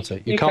nuts about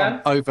it. You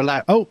can't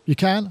overlap. Oh, you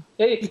can?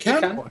 Yeah, you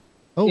can.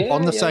 Oh, yeah,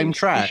 on the same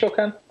track. You sure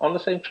can. On the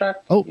same track.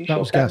 Oh, that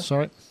was gas.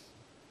 Sorry.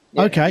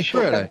 Yeah, okay.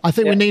 Sure I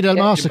think we need a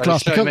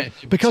masterclass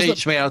because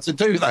teach me how to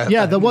do that.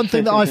 Yeah, the one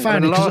thing that I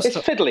found it's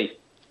fiddly.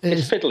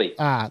 It's fiddly.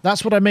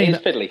 That's what I mean.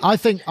 It's fiddly. I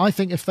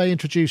think if they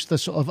introduce the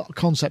sort of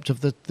concept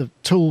of the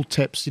tool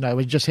tips, you know,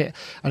 we just hit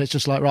and it's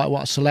just like, right,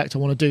 what I select, I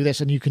want to do this,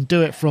 and you can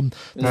do it from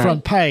the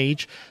front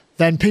page.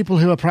 Then people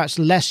who are perhaps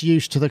less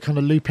used to the kind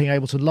of looping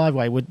Ableton Live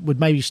way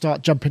would maybe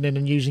start jumping in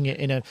and using it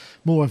in a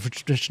more of a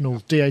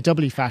traditional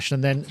DAW fashion,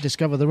 and then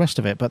discover the rest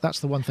of it. But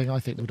that's the one thing I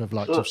think they would have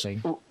liked to have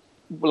seen.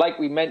 Like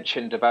we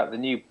mentioned about the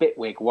new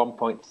Bitwig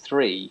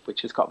 1.3,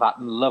 which has got that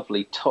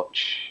lovely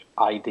touch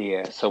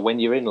idea. So when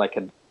you're in like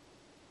a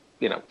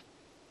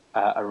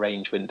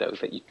range window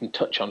that you can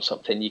touch on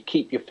something, you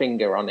keep your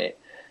finger on it,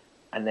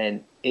 and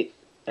then a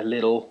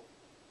little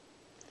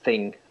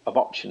thing of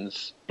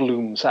options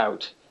blooms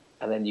out.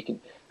 And then you can,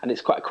 and it's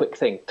quite a quick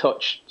thing.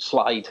 Touch,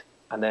 slide,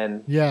 and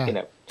then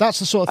that's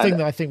the sort of thing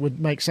that I think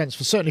would make sense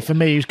certainly for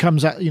me, who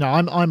comes at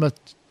I'm a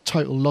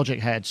total Logic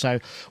head, so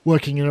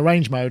working in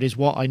arrange mode is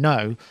what I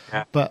know.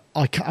 Yeah. But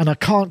I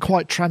can't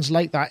quite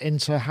translate that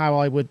into how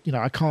I would,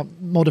 I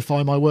can't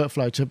modify my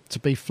workflow to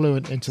be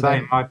fluent into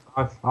that.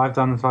 I've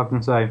done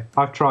the same.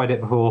 I've tried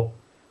it before.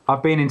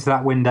 I've been into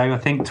that window, I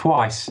think,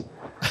 twice.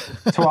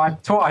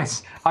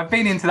 Twice. I've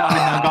been into that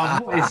window and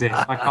gone, what is it?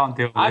 I can't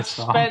deal with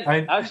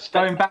this.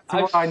 Going back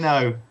to what I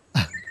know.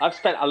 I've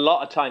spent a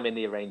lot of time in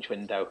the arrange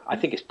window. I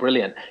think it's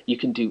brilliant. You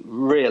can do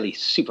really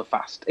super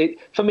fast.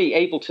 For me,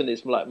 Ableton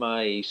is like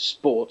my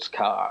sports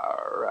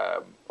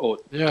car.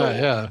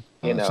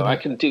 I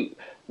can do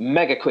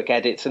mega quick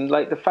edits, and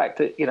like the fact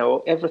that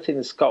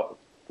everything's got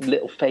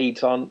little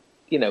fades on.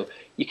 You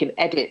can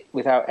edit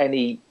without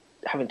any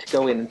having to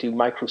go in and do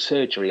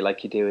microsurgery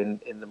like you do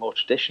in the more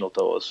traditional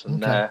DAWs,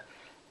 and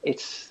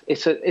it's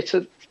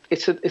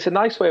a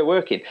nice way of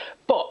working.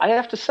 But I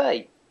have to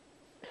say,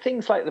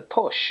 things like the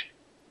push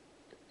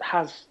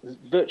has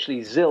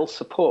virtually zil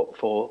support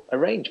for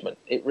arrangement.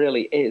 It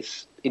really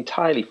is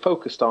entirely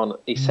focused on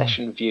a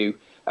session view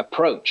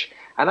approach.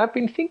 And I've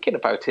been thinking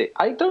about it.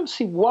 I don't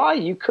see why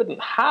you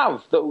couldn't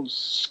have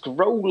those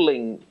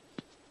scrolling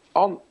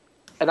on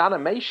an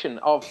animation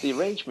of the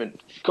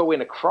arrangement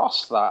going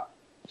across that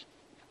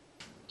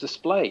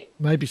display.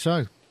 Maybe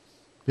so.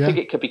 Yeah. I think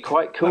it could be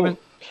quite cool.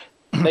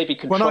 Maybe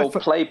control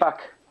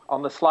playback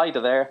on the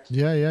slider there.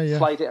 Yeah.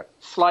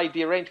 Slide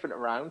the arrangement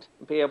around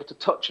and be able to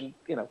touch and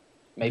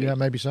maybe. Yeah,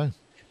 maybe so.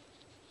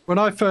 When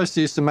I first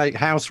used to make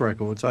house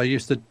records, I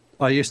used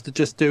to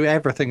just do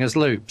everything as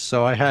loops.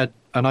 So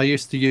I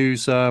used to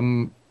use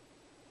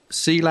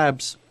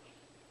C-Labs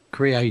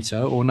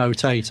Creator or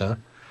Notator,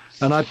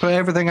 and I'd put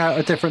everything out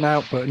a different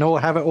output and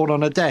have it all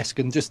on a desk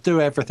and just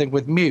do everything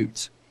with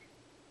mute.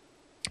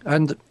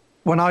 And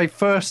when I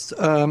first,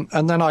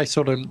 and then I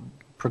sort of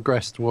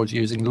progressed towards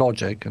using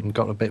Logic and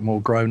got a bit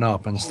more grown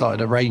up and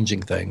started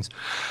arranging things.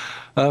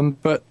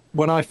 But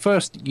when I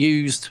first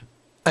used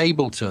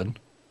Ableton,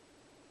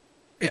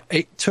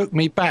 it took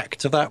me back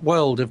to that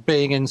world of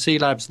being in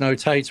C-Labs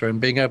Notator and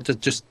being able to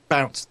just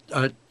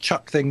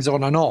chuck things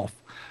on and off.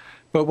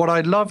 But what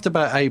I loved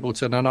about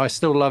Ableton, and I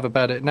still love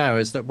about it now,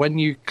 is that when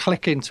you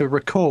click into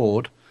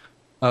record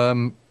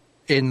in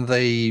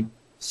the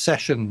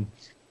session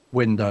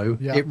window,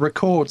 it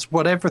records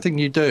everything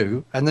you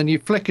do, and then you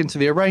flick into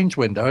the arrange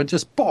window, and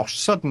just bosh,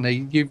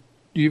 suddenly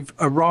you've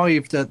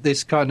arrived at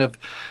this kind of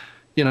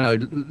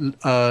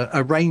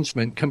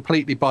arrangement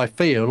completely by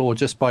feel or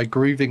just by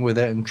grooving with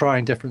it and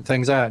trying different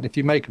things out. And if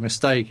you make a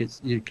mistake,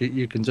 you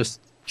can just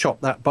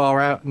chop that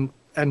bar out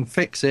and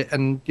fix it,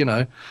 and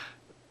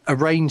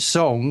arrange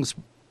songs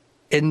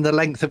in the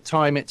length of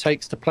time it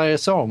takes to play a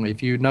song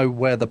if you know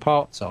where the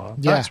parts are.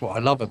 That's what I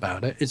love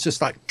about it. It's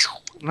just like,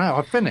 now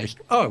I've finished.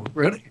 Oh,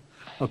 really?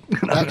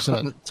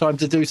 Excellent. Time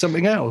to do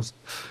something else.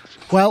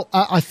 Well,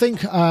 I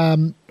think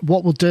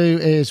what we'll do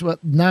is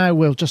now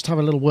we'll just have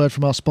a little word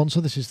from our sponsor.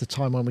 This is the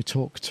time when we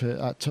talk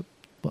tell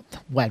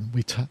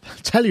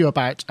you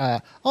about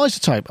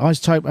iZotope.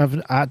 iZotope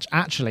have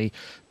actually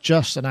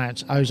just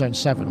announced Ozone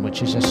 7,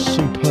 which is a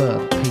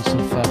superb piece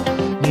of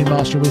new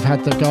mastering. We've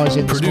had the guys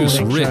in this Produce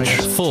morning rich,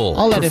 full,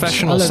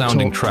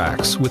 professional-sounding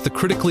tracks with the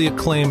critically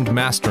acclaimed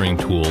mastering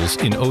tools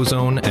in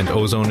Ozone and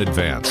Ozone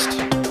Advanced.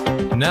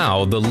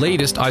 Now, the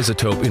latest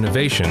iZotope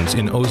innovations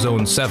in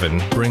Ozone 7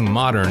 bring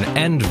modern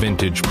and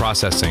vintage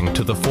processing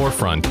to the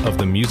forefront of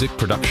the music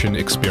production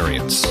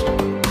experience.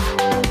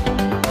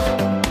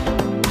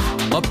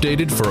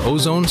 Updated for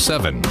Ozone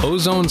 7,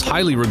 Ozone's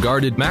highly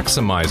regarded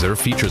maximizer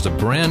features a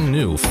brand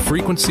new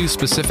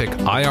frequency-specific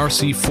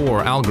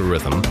IRC4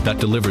 algorithm that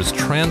delivers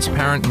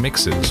transparent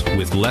mixes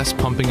with less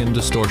pumping and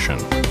distortion.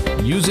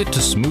 Use it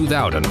to smooth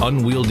out an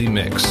unwieldy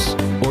mix,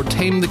 or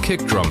tame the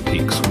kick drum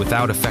peaks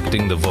without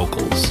affecting the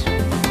vocals.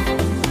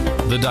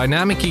 The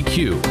Dynamic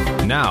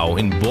EQ, now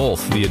in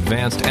both the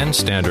advanced and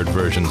standard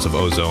versions of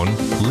Ozone,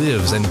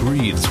 lives and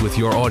breathes with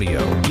your audio,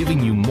 giving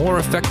you more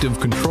effective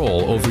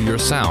control over your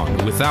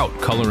sound without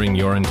coloring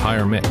your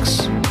entire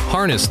mix.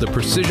 Harness the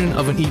precision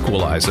of an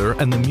equalizer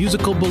and the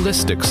musical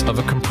ballistics of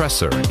a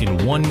compressor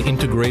in one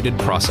integrated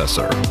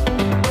processor.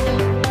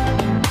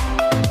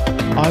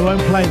 I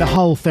won't play the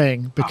whole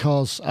thing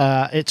because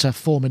it's a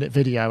 4-minute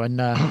video, and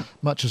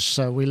much as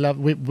we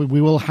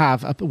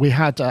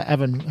had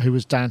Evan, who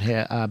was down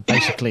here,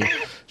 basically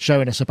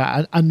showing us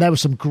about, and there were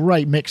some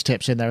great mix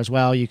tips in there as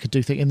well. You could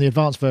do things in the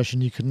advanced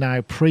version. You can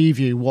now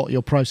preview what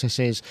your process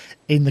is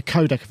in the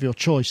codec of your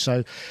choice.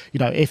 So,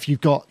 if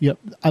you've got,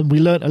 and we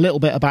learned a little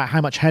bit about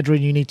how much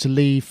headroom you need to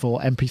leave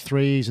for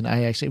MP3s and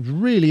AAC. It was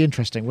really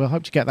interesting. We'll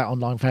hope to get that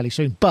online fairly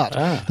soon. But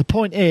the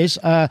point is,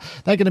 they're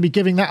going to be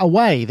giving that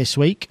away this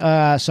week.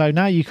 So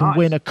now you can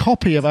win a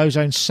copy of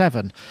Ozone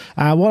 7.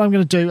 What I'm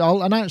going to do,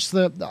 I'll announce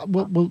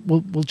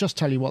we'll just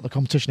tell you what the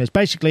competition is.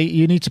 Basically,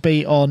 you need to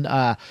be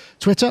on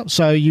Twitter.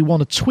 So you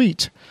want to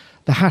tweet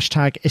the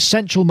hashtag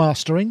Essential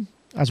Mastering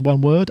as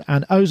one word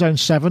and Ozone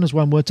 7 as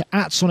one word to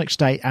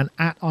 @SonicState and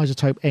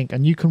 @iZotope Inc.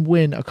 And you can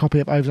win a copy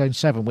of Ozone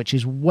 7, which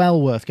is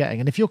well worth getting.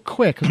 And if you're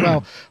quick as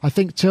well, I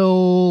think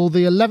till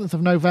the 11th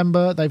of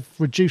November, they've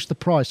reduced the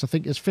price. I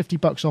think it's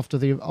 $50 off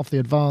the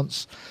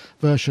advanced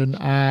version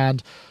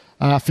and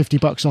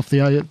 $50 off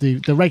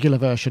the regular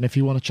version if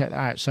you want to check that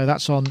out. So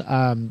that's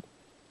on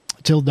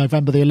till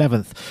November the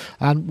 11th.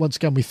 And once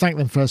again, we thank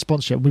them for a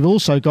sponsorship. We've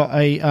also got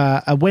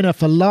a winner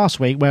for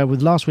last week,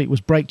 last week was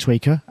Break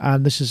Tweaker,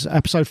 and this is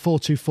episode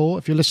 424.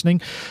 If you're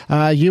listening,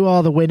 you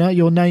are the winner.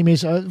 Your name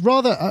is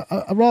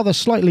rather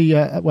slightly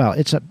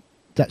let's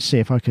see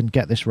if I can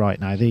get this right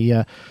now.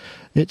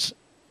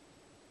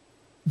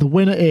 The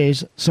winner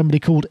is somebody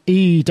called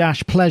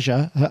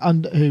E-Pleasure,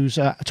 whose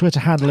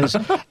Twitter handle is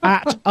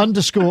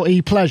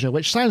 @_E-Pleasure,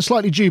 which sounds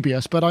slightly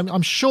dubious, but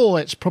I'm sure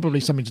it's probably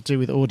something to do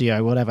with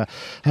audio, whatever.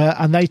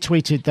 And they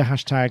tweeted the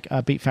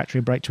hashtag Beat Factory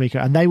and Break Tweaker,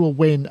 and they will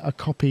win a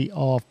copy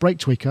of Break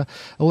Tweaker.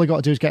 All they got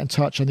to do is get in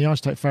touch, and the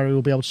iZotope Ferry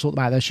will be able to sort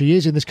them out. There she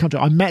is in this country.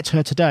 I met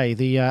her today,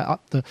 the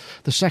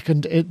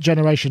second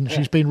generation.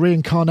 She's been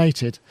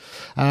reincarnated,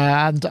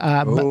 and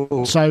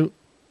so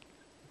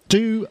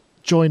do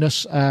join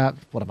us.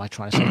 What am I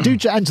trying to say? Do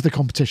enter the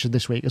competition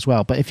this week as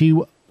well. But if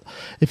you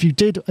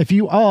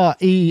are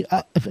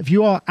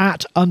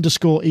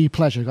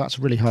 @_E-Pleasure, that's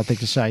a really hard thing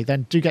to say,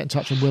 then do get in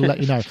touch and we'll let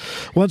you know.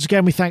 Once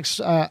again, we thanks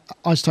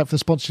iZotope for the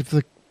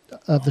sponsorship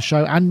of the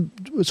show, and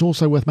it's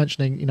also worth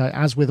mentioning,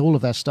 as with all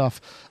of their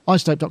stuff,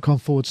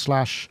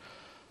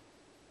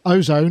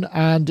 iZotope.com/Ozone,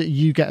 and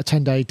you get a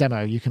 10-day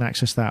demo. You can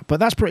access that. But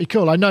that's pretty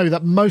cool. I know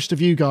that most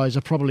of you guys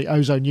are probably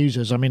Ozone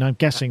users. I mean, I'm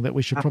guessing that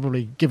we should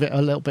probably give it a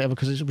little bit of,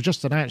 because it was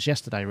just announced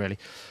yesterday, really.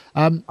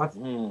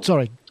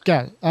 Sorry,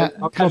 Gaz. I've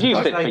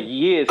used it for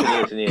years and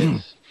years and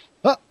years.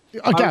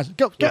 Gaz,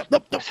 go.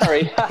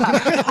 Sorry.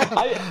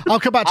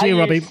 I'll come back to you,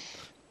 Robbie.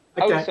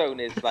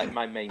 Ozone is like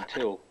my main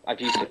tool. I've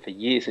used it for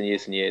years and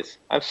years and years.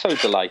 I'm so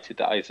delighted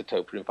that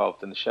iZotope are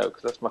involved in the show,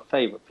 because that's my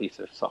favourite piece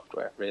of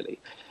software, really.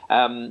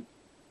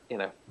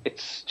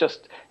 It's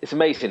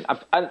amazing.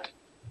 And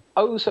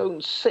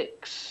Ozone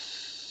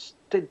 6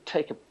 did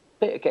take a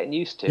bit of getting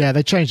used to. Yeah,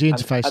 they changed the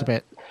interface a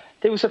bit.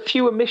 There was a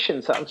few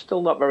omissions that I'm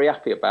still not very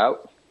happy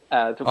about.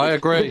 I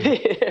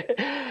agree.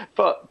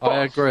 but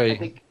I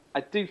agree. I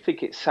do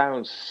think it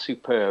sounds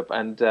superb,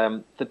 and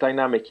the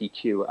dynamic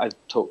EQ I've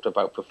talked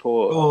about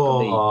before.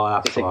 Oh,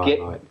 that's it's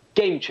a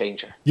game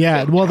changer.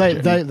 Yeah, well,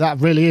 that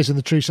really is in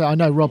the true sense. I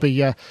know, Robbie.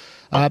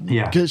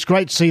 It's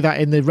great to see that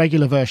in the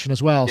regular version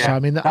as well. Yeah, so I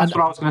mean, that's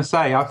what I was going to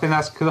say. I think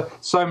that's because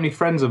so many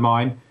friends of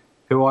mine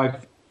who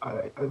I've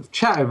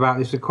chatted about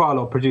this with quite a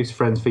lot of producer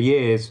friends for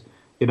years.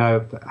 You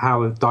know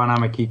how the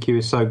dynamic EQ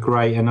is so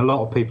great, and a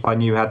lot of people I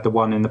knew had the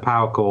one in the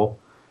power core,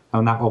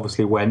 and that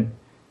obviously went.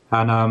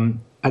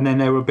 And then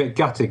they were a bit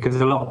gutted because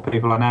a lot of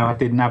people I know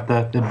didn't have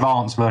the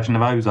advanced version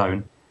of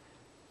Ozone,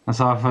 and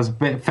so I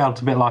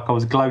felt a bit like I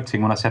was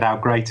gloating when I said how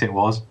great it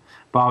was,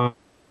 but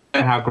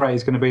how great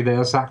it's going to be that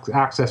there's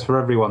access for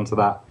everyone to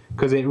that,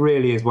 because it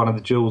really is one of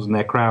the jewels in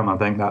their crown. I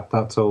think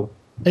that's all.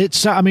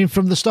 It's I mean,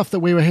 from the stuff that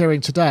we were hearing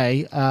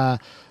today,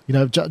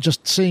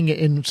 just seeing it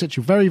in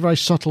situ, very, very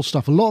subtle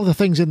stuff. A lot of the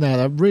things in there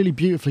are really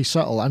beautifully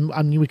subtle,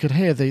 and we could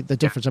hear the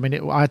difference. I mean,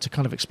 I had to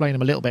kind of explain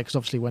them a little bit, because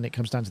obviously when it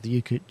comes down to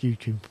the EQ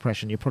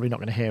compression, you're probably not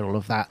going to hear all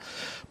of that.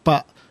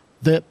 But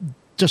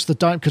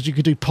because you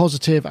could do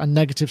positive and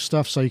negative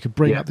stuff, so you could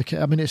bring up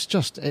the. I mean,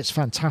 it's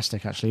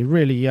fantastic. Actually,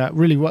 really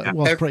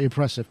was pretty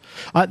impressive.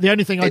 The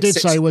only thing I did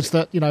say was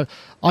that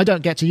I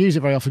don't get to use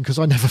it very often because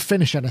I never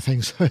finish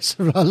anything, so it's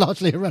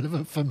largely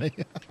irrelevant for me.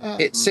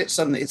 It sits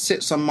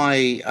on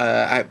my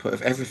output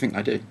of everything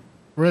I do.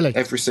 Really,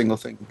 every single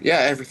thing. Yeah,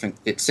 everything.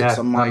 It sits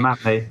on my.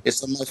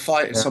 It's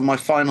on my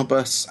final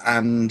bus,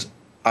 and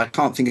I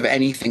can't think of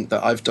anything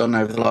that I've done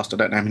over the last I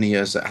don't know how many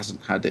years that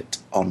hasn't had it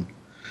on.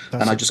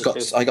 And I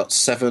got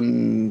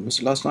 7. Was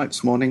it last night?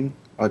 This morning,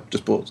 I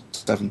just bought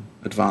 7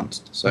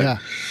 advanced. So,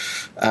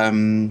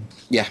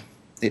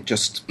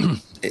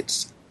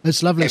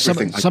 it's lovely.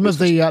 Some of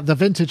the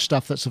vintage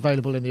stuff that's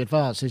available in the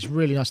advanced is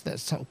really nice. That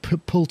sort of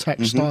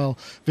Pultec style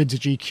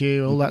vintage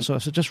EQ, all that sort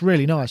of stuff. Just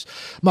really nice.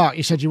 Mark,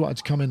 you said you wanted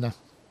to come in there.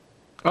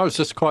 I was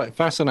just quite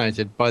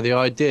fascinated by the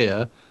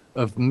idea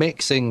of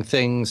mixing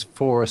things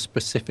for a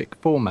specific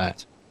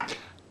format,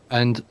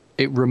 and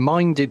it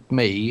reminded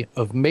me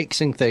of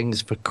mixing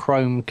things for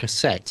Chrome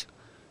cassette.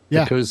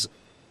 Yeah. Because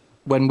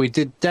when we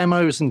did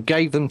demos and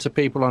gave them to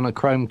people on a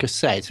Chrome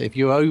cassette, if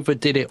you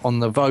overdid it on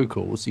the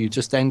vocals, you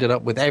just ended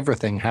up with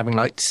everything having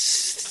like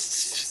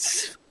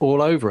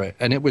all over it.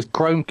 And it was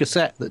Chrome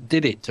cassette that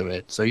did it to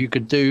it. So you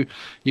could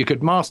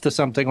master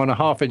something on a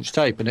 1/2-inch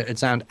tape and it'd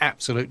sound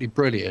absolutely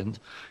brilliant.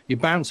 You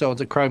bounce it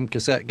onto Chrome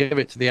cassette, give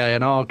it to the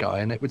A&R guy,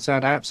 and it would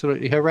sound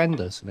absolutely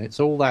horrendous. And it's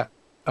all that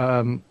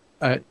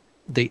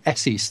the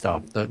SE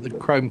stuff that the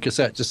Chrome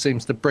cassette just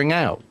seems to bring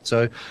out.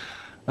 So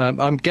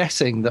I'm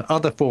guessing that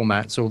other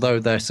formats, although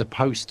they're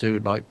supposed to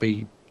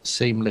be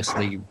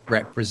seamlessly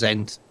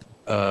represent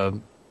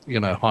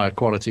higher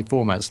quality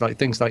formats, like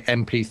things like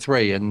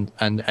MP3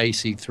 and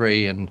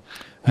AC3 and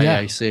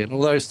AAC and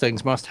all those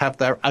things, must have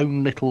their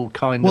own little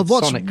kind of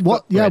sonic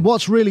footprint.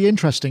 What's really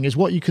interesting is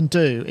what you can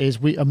do is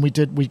we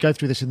go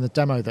through this in the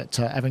demo that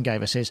Evan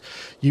gave us, is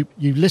you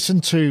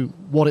listen to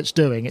what it's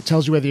doing. It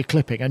tells you whether you're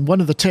clipping, and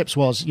one of the tips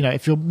was,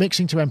 if you're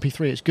mixing to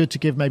MP3, it's good to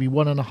give maybe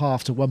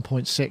 1.5 to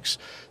 1.6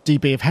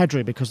 dB of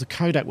headroom, because the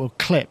codec will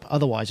clip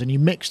otherwise, and you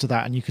mix to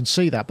that and you can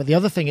see that. But the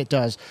other thing it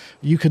does,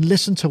 you can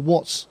listen to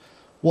what's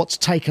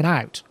taken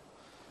out,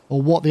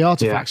 or what the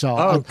artifacts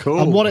are. Oh, cool.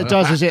 And what it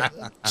does is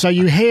so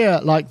you hear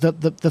like the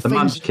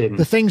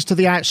things to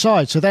the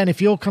outside. So then if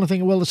you're kind of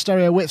thinking, well, the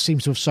stereo width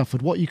seems to have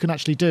suffered, what you can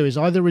actually do is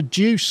either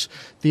reduce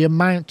the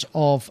amount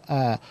of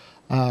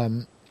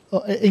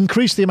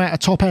increase the amount of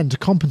top end to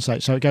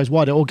compensate so it goes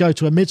wider, or go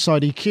to a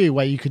mid-side EQ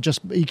where you could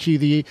just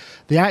EQ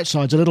the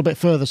outsides a little bit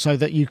further so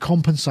that you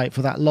compensate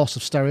for that loss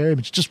of stereo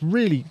image. Just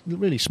really,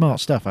 really smart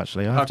stuff,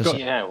 actually. I've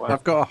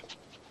got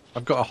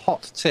a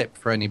hot tip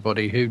for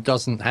anybody who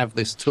doesn't have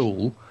this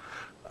tool,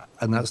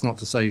 and that's not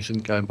to say you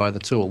shouldn't go and buy the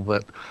tool,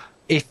 but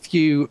if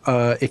you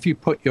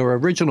put your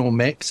original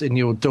mix in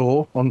your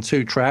DAW on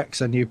 2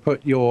 tracks, and you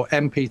put your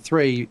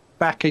MP3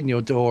 back in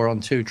your DAW on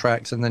 2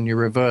 tracks, and then you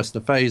reverse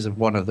the phase of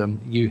one of them,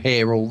 you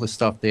hear all the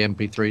stuff the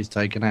MP3's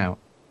taken out.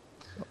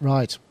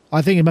 Right.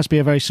 I think it must be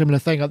a very similar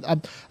thing.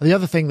 The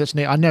other thing that's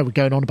neat, I know we're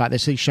going on about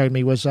this, he showed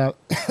me, was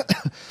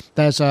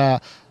there's a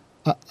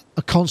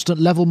constant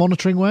level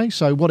monitoring way.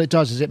 So what it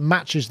does is it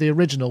matches the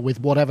original with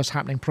whatever's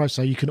happening process.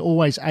 So you can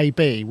always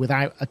A/B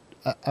without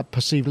a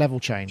perceived level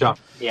change.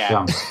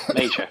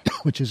 Major.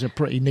 Which is a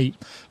pretty neat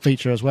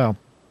feature as well.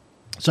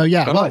 So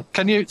yeah,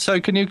 can you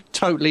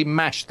totally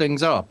mash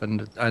things up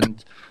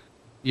and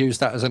use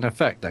that as an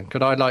effect? Then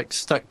could I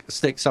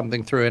stick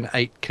something through an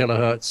 8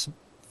 kilohertz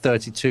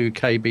 32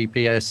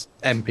 kbps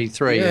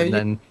MP3 and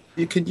then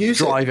you can use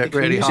drive it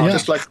really hard?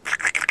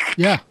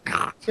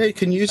 You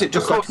can use it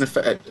just like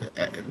an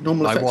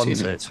normal effects. I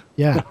want it.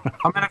 Yeah.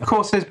 I mean, of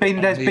course, there's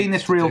been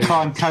this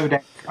real-time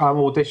codec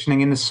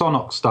auditioning in the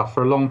Sonox stuff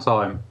for a long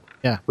time.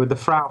 Yeah. With the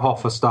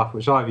Fraunhofer stuff,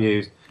 which I've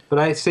used, but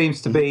it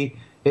seems to be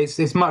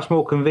it's much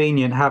more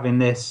convenient having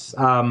this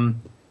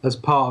as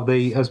part of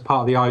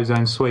the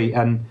Ozone suite,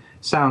 and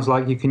sounds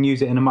like you can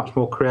use it in a much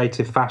more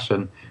creative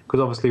fashion, because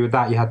obviously with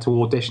that you had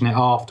to audition it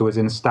afterwards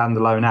in a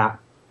standalone app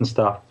and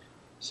stuff.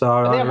 So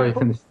I really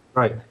think this is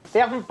great. They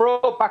haven't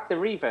brought back the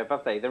reverb,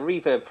 have they? The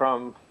reverb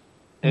from.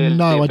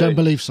 No, I don't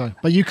believe so.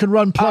 But you can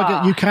run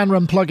You can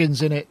run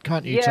plugins in it,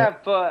 can't you? Yeah, Tim?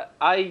 but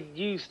I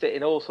used it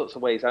in all sorts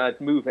of ways, and I'd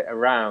move it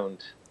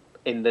around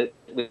within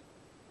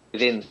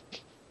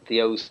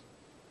the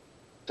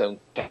Ozone.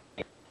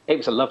 It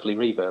was a lovely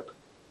reverb.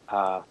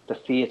 The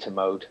theatre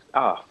mode.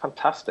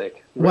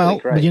 Fantastic. Really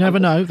great. But you never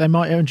know. They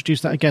might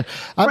introduce that again.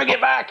 Bring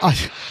it back!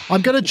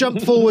 I'm going to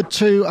jump forward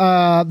to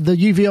the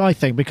UVI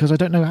thing because I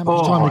don't know how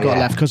much time we've got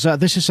left, because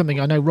this is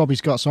something I know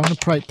Robbie's got, so I'm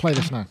going to play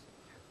this now.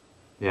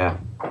 Yeah.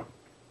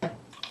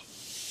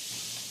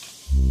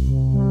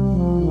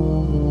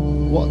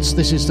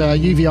 This is the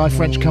UVI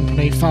French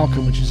company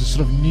Falcon, which is a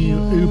sort of new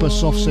uber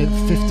soft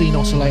synth, 15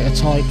 oscillator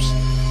types,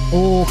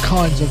 all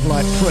kinds of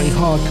like pretty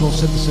hardcore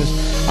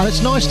synthesis, and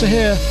it's nice to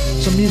hear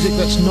some music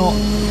that's not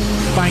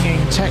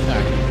banging techno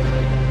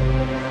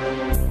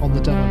on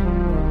the demo.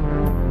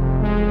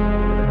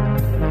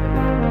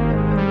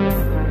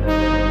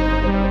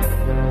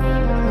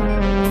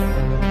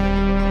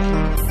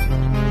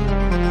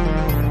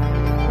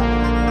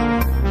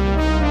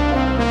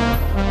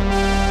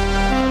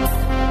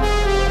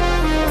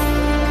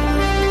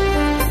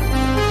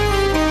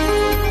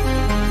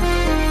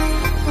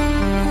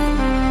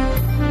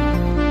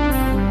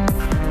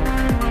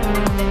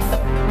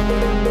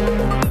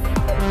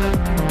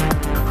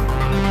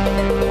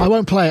 I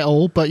won't play it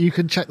all, but you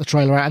can check the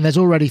trailer out, and there's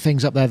already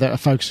things up there that are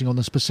focusing on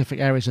the specific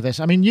areas of this.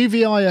 I mean,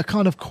 UVI are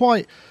kind of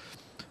quite...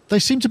 They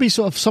seem to be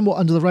sort of somewhat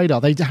under the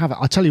radar. They do have...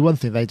 I'll tell you one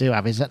thing they do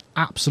have is an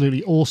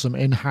absolutely awesome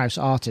in-house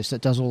artist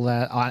that does all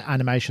their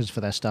animations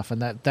for their stuff,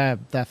 and their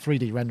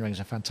 3D renderings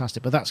are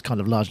fantastic, but that's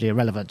kind of largely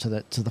irrelevant to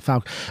the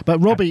Falcon. But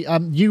Robbie,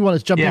 you want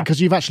to jump in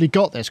because you've actually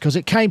got this, because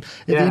it came...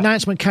 The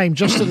announcement came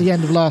just at the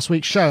end of last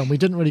week's show, and we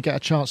didn't really get a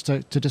chance to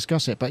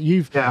discuss it, but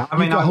you've... Yeah, I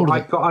mean,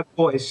 I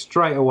bought it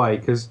straight away,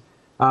 because...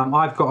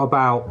 I've got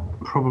about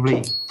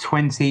probably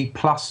 20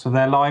 plus of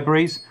their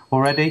libraries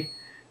already.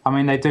 I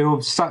mean, they do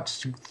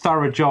such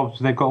thorough jobs.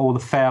 They've got all the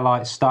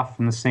Fairlight stuff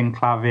and the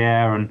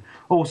Synclavier and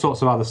all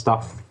sorts of other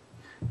stuff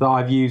that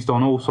I've used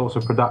on all sorts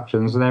of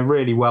productions, and they're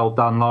really well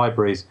done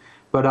libraries.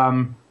 But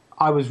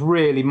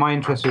my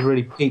interest was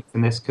really piqued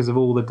in this because of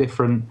all the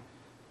different,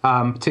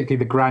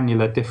 particularly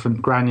the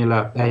different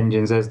granular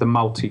engines. There's the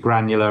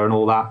multi-granular and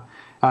all that.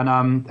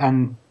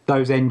 And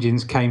those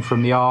engines came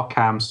from the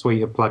Arcam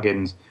suite of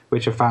plugins,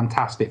 which are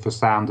fantastic for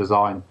sound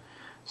design.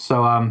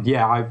 So,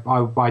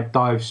 I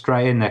dived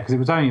straight in there because it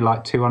was only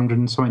like $200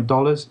 and something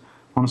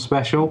on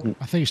special.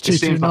 I think it's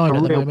 $229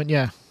 at the moment,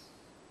 yeah.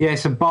 Yeah,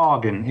 it's a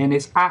bargain, and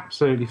it's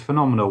absolutely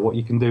phenomenal what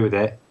you can do with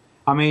it.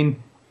 I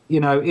mean,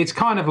 it's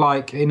kind of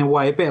like, in a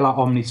way, a bit like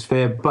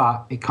Omnisphere,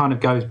 but it kind of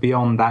goes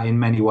beyond that in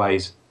many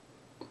ways.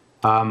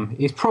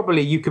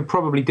 You could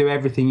probably do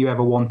everything you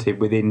ever wanted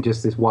within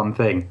just this one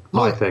thing,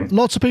 I think.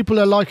 Lots of people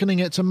are likening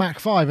it to Mach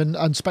 5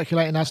 and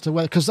speculating as to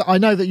whether... Because I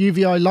know that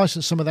UVI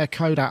licensed some of their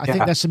code out. I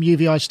think there's some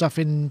UVI stuff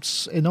in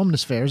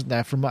Omnisphere, isn't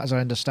there, from what as I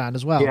understand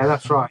as well? Yeah,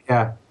 that's right,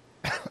 yeah.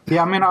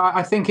 Yeah, I mean,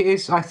 I think it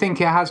is. I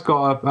think it has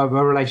got a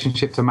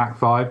relationship to Mach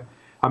 5.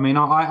 I mean,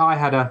 I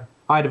had a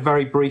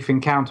very brief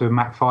encounter with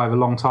Mach 5 a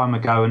long time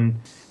ago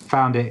and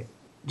found it,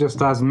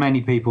 just as many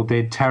people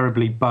did,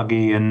 terribly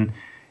buggy, and...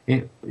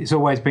 It's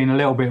always been a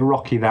little bit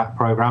rocky, that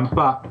program,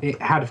 but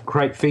it had a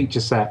great feature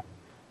set.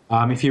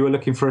 If you were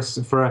looking for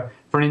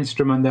an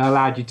instrument that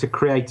allowed you to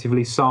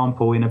creatively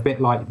sample in a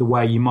bit like the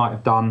way you might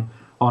have done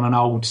on an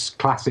old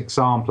classic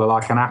sampler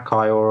like an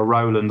Akai or a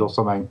Roland or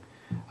something.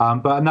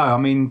 But no, I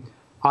mean,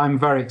 I'm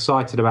very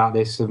excited about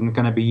this. I'm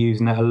going to be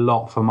using it a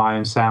lot for my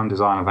own sound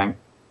design, I think.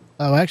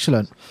 Oh,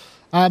 excellent.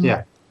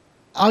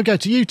 I'll go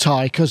to you,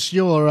 Ty, because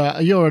you're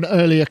an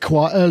early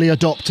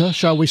adopter,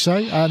 shall we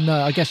say? And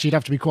I guess you'd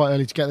have to be quite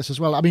early to get this as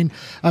well. I mean,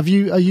 are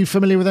you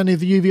familiar with any of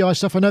the UVI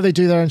stuff? I know they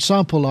do their own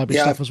sample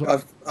library stuff as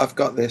well. I've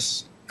got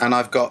this, and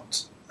I've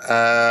got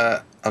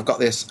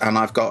this, and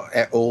I've got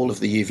all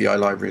of the UVI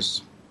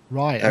libraries.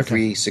 Right.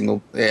 Every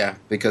single,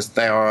 because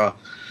they are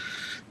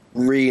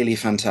really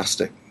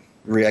fantastic,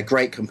 really a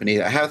great company.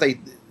 How they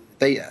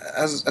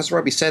as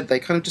Robbie said, they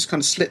kind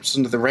of slips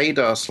under the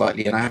radar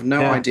slightly, and I have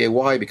no idea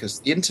why, because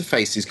the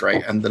interface is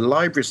great and the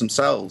libraries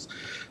themselves.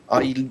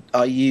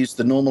 I use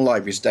the normal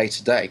libraries day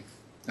to day.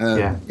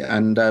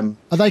 And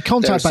are they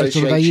contact based,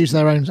 or do they use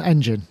their own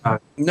engine?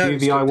 No,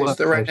 it's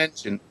their own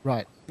engine.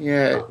 Right.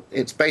 Yeah,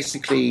 it's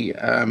basically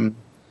their own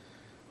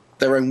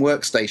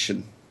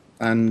workstation,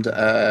 and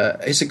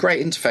it's a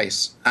great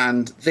interface.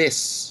 And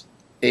this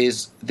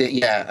is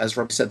as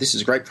Robbie said, this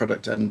is a great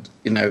product, and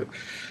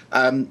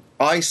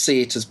I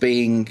see it as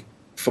being,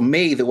 for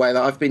me, the way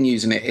that I've been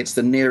using it, it's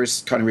the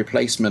nearest kind of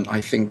replacement, I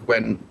think,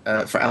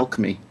 for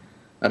Alchemy.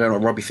 I don't know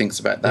what Robbie thinks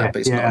about that, but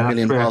it's not a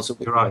million miles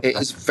away. Right. It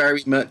is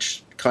very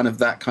much kind of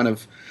that kind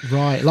of...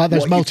 Right, like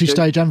those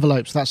multi-stage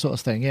envelopes, that sort of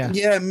thing, yeah.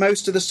 Yeah,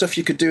 most of the stuff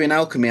you could do in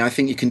Alchemy, I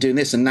think you can do in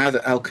this. And now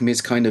that Alchemy's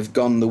kind of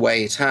gone the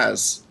way it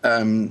has,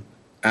 and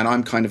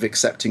I'm kind of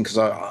accepting, because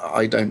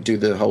I don't do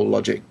the whole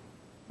Logic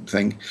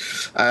thing.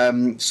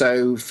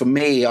 So for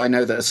me, I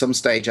know that at some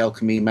stage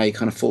alchemy may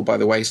kind of fall by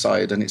the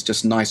wayside, and it's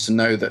just nice to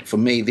know that for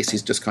me this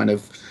is just kind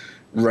of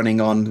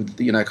running on,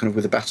 kind of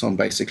with a baton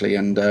basically,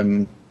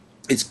 and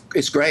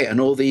it's great.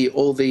 And all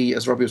the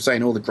as Robbie was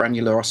saying, all the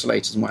granular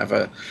oscillators and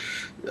whatever,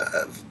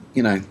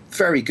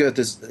 very good.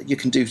 You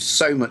can do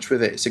so much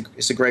with it.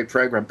 It's a great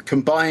program,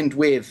 combined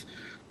with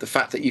the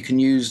fact that you can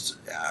use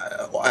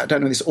I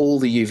don't know all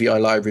the UVI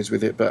libraries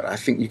with it, but I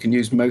think you can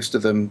use most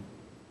of them.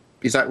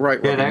 Is that right?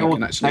 Yeah, they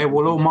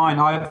will all mine.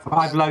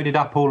 I've loaded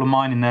up all of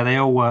mine in there. They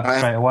all work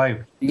straight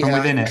away from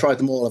within it. I've tried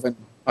them all.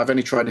 I've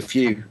only tried a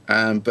few,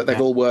 but they've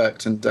all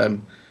worked,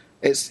 and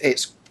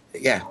it's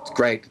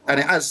great. And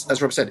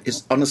as Rob said,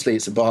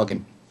 it's a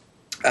bargain,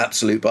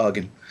 absolute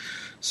bargain.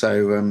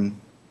 So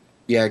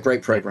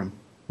great program.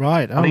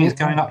 Right. I think it's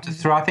going up to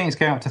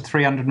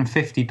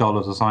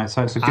 $350 or something.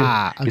 So it's a good.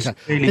 Okay.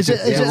 It's really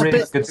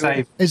good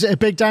save. Is it a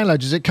big download?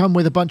 Does it come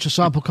with a bunch of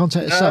sample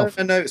content itself?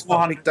 No, it's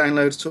not a big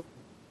download at all.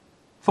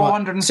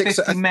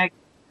 450 meg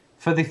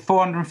for the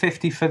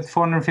 450 for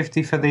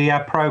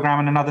the program,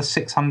 and another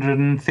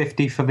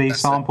 650 for the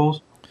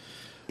samples.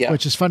 Yeah.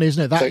 Which is funny,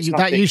 isn't it?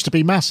 That used to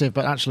be massive,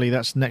 but actually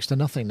that's next to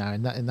nothing now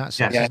in that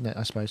sense, isn't it?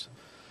 I suppose.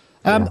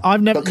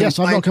 I've never. Yes,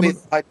 I've not come.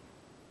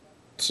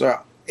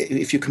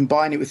 If you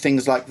combine it with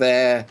things like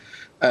their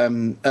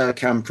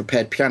Ercam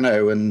prepared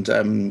piano and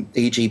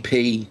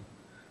EGP,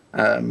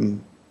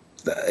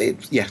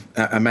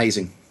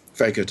 amazing,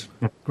 very good.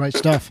 Great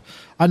stuff.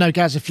 I know,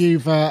 Gaz, if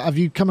have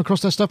you come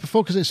across their stuff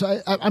before? Because it's,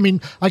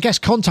 I guess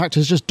Kontakt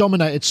has just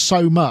dominated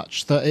so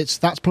much that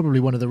that's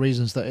probably one of the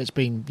reasons that it's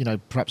been,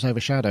 perhaps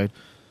overshadowed.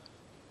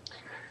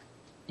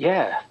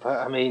 Yeah,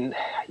 but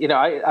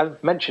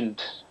I've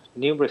mentioned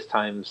numerous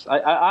times,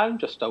 I'm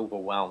just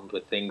overwhelmed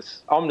with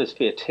things.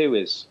 Omnisphere 2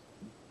 is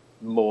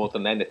more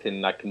than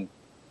anything I can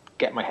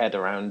get my head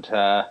around,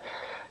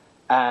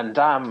 and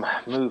I'm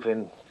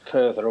moving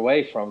further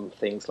away from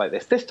things like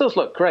this. This does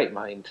look great,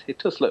 mind. It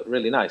does look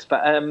really nice.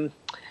 But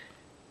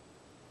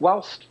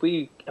whilst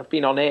we have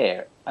been on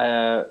air,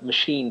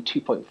 Machine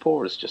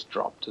 2.4 has just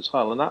dropped as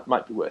well, and that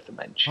might be worth a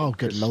mention. Oh,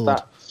 good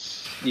Lord.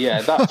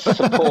 That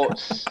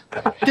supports...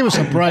 Give us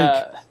a break,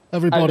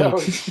 everybody.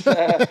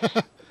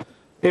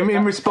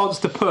 In response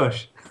to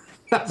push.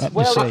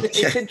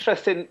 It's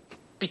interesting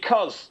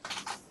because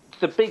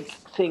the big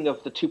thing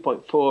of the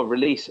 2.4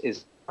 release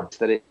is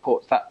that it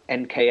ports that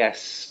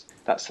NKS,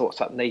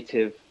 that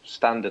native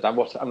standard. I'm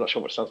not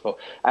sure what it stands for.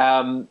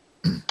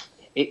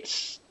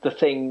 It's the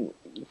thing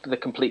for the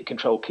complete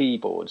control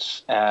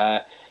keyboards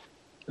that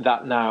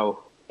now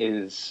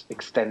is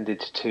extended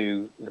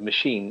to the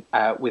machine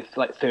with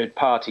like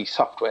third-party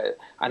software.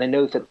 And I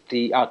know that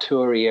the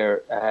Arturia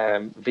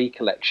V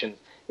collection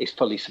is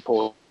fully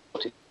supported.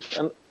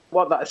 And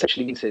what that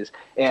essentially means is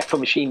for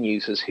machine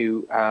users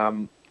who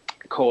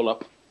call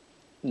up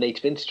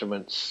Native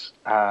Instruments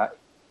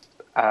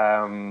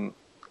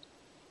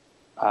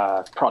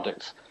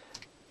products,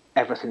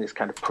 everything is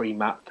kind of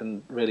pre-mapped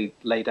and really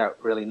laid out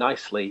really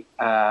nicely.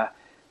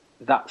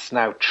 That's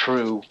now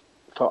true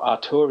for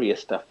Arturia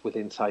stuff with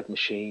Inside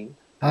Machine.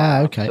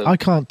 Okay. So I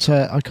can't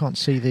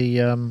see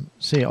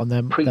it on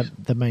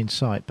the main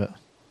site, but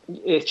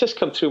it's just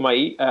come through my.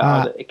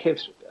 It came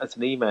as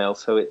an email,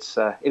 so it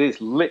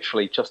is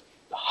literally just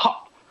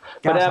hot.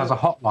 Gaz has a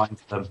hotline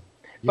to them.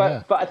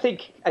 But I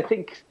think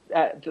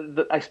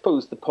I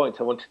suppose the point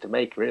I wanted to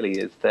make really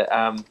is that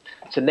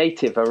so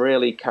Native are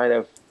really kind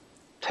of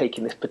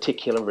taking this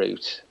particular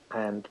route,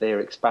 and they're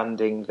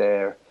expanding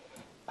their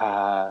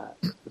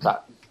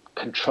that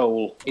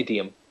control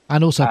idiom,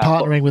 and also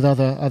partnering with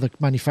other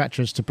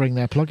manufacturers to bring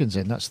their plugins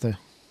in. That's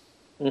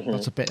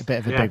that's a bit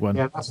of a big one.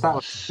 Yeah, that's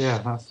right.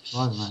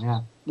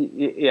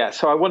 Yeah.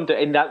 So I wonder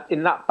in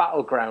that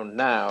battleground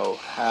now,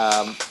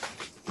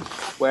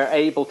 where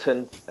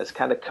Ableton has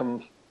kind of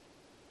come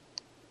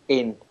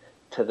in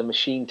to the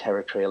machine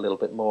territory a little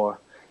bit more.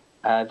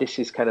 This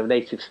is kind of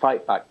Native's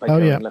fight back by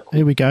going, look,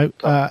 here we go.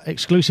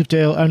 Exclusive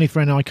deal only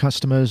for NI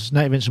customers.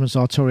 Native Instruments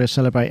Arturia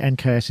celebrate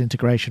NKS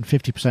integration,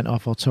 50%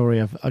 off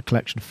Arturia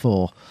Collection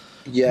 4.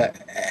 Yeah,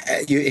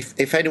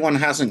 if anyone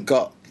hasn't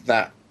got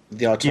the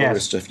Arturia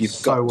stuff, you've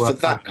got for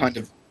that kind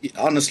of,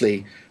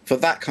 honestly, for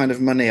that kind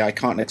of money, I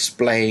can't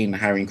explain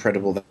how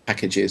incredible the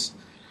package is.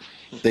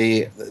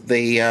 The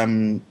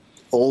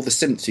all the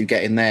synths you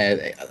get in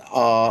there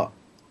are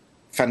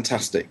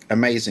fantastic,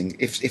 amazing.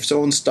 If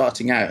someone's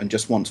starting out and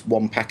just wants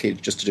one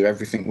package just to do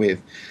everything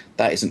with,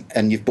 that isn't,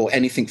 and you've bought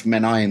anything from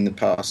NI in the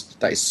past,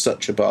 that is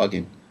such a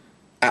bargain,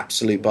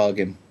 absolute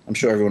bargain. I'm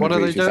sure everyone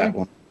agrees with that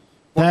one.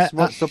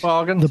 What's the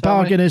bargain? The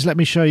bargain is, let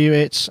me show you.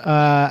 It's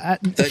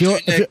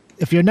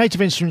if you're a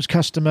Native Instruments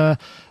customer,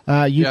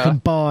 you can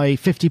buy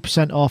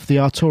 50% off the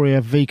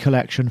Arturia V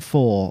Collection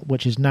 4,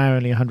 which is now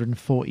only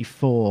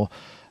 144.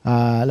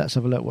 Let's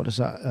have a look. What is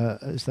that?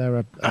 Is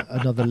there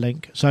another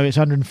link? So it's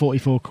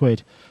 144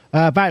 quid.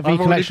 Back V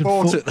Collection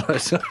 4.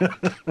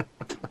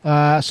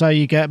 So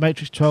you get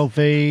Matrix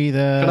 12V.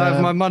 Can I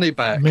have my money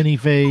back? Mini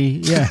V.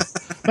 Yeah.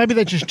 Maybe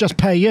they just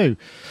pay you.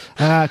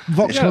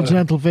 Vox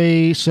Continental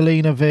V,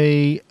 Selena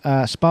V,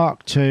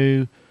 Spark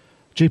 2,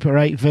 Jupiter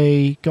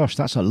 8V. Gosh,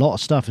 that's a lot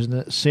of stuff, isn't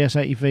it?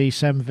 CS80V,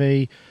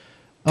 SEM-V,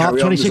 ARC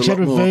Carry on, there's a lot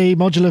 2600 V,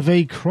 Modular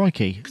V,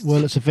 crikey.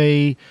 Wurlitzer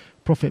V,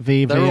 Profit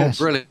V, They're all VS,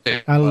 brilliant. by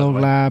the Analog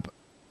way. Lab.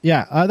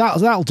 Yeah,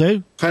 that'll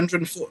do.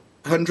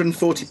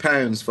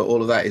 £140 for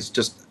all of that is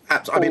just.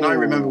 I mean, I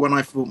remember when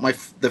I bought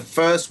the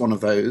first one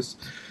of those.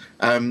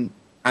 I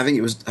think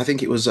it was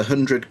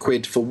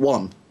 £100 for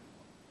one.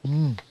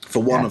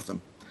 For one of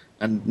them,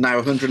 and now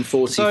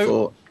 140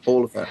 for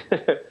all of that.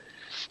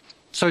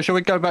 So shall we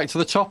go back to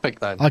the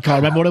topic then? I can't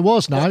remember what it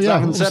was now. I Yeah,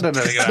 haven't said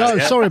anything about no, it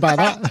yet. sorry about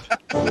that.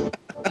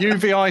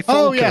 UVI Falcon.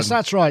 Oh yes,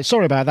 that's right.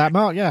 Sorry about that,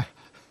 Mark. Yeah.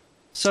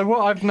 So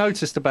what I've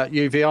noticed about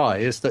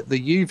UVI is that the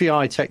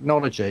UVI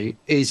technology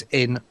is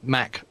in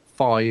Mach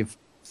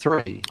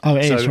 5.3. Oh,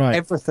 it so is,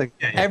 right.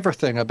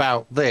 Everything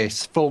about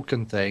this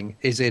Falcon thing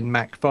is in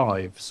Mach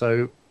 5.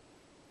 So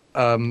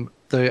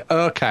the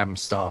ERCAM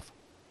stuff,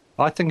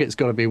 I think it's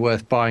going to be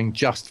worth buying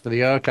just for the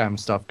ERCAM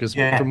stuff, because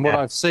from what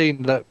I've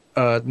seen that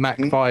Mach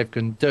 5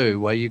 can do,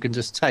 where you can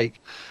just take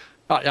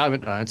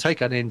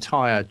an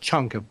entire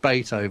chunk of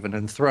Beethoven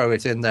and throw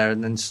it in there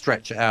and then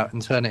stretch it out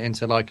and turn it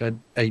into like a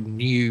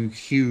new,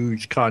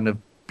 huge kind of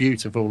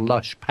beautiful,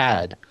 lush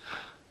pad.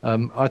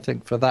 I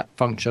think for that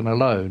function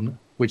alone,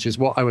 which is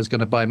what I was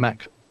going to buy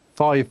Mach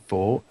 5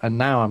 for, and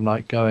now I'm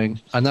like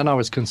going, and then I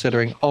was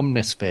considering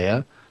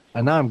Omnisphere,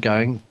 and now I'm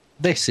going,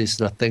 this is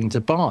the thing to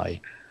buy.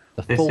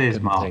 The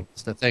Falcon thing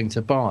is the thing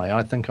to buy.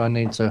 I think I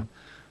need to.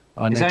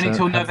 It's only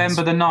till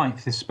November the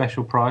 9th, this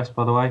special price,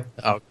 by the way.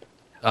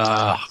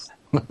 How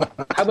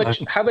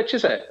much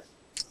is it?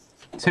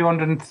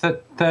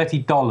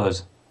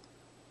 $230.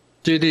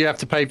 Do you have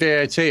to pay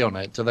VAT on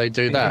it? Do they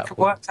do that? It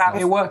worked out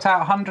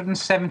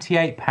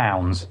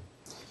 £178.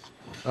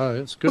 Oh,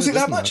 it's good. Was it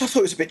that isn't much? I thought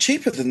it was a bit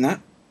cheaper than that.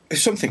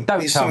 It's something.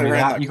 Don't it's tell me somewhere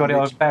around that. You got it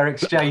on a fair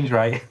exchange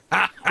rate.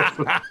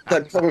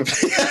 That probably.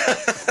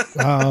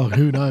 Oh,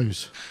 who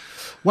knows?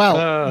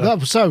 Well,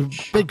 so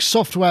big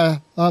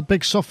software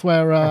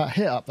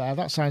hit up there.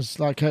 That sounds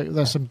like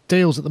there's some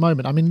deals at the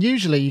moment. I mean,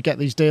 usually you get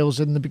these deals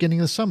in the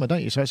beginning of the summer,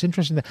 don't you? So it's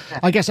interesting.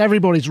 I guess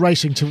everybody's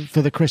racing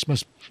for the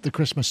Christmas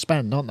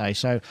spend, aren't they?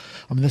 So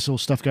I mean, there's all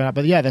stuff going out.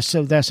 But yeah, there's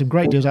some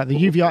great deals out. The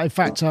UVI, in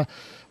fact,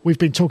 we've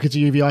been talking to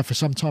UVI for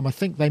some time. I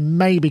think they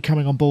may be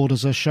coming on board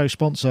as a show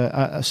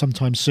sponsor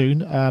sometime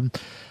soon.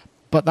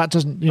 But that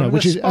doesn't,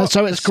 which is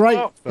so it's great.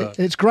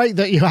 It's great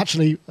that you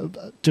actually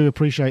do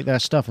appreciate their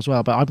stuff as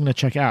well. But I'm going to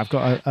check it out. I've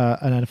got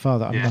an NFR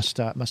that I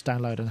must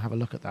download and have a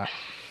look at that.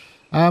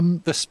 I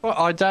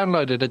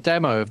downloaded a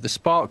demo of the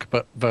Spark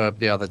Verb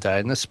the other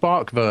day, and the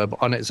Spark Verb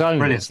on its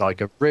own is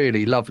like a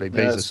really lovely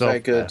piece of software.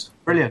 Very good.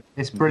 Brilliant.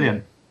 It's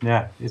brilliant.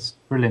 Yeah, it's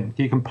brilliant.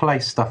 You can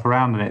place stuff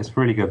around in it. It's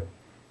really good.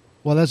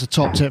 Well, there's a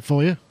top tip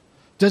for you.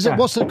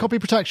 What's the copy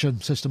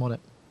protection system on it?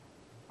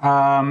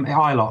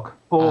 iLock.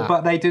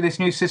 But they do this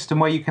new system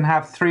where you can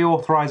have 3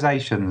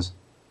 authorizations.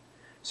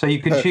 So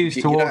you can choose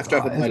you don't have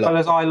to have an as iLock. well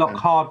as iLock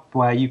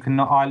hardware, you can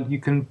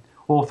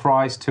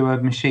authorize to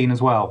a machine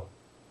as well.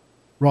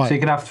 Right. So you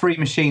can have 3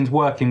 machines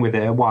working with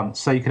it at once.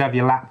 So you could have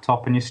your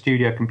laptop and your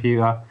studio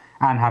computer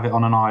and have it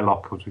on an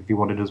iLock, if you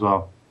wanted as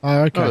well.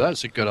 Oh, okay. Oh,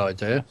 that's a good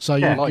idea. So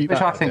Which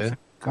I think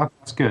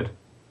that's good.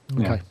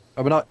 Okay. Yeah.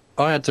 I mean,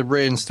 I had to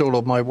reinstall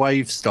all my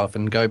Wave stuff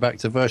and go back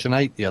to version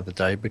 8 the other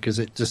day because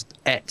it just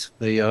ate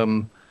the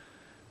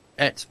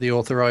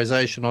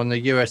authorization on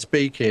the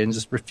USB key and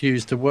just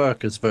refused to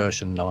work as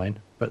version 9.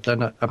 But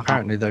then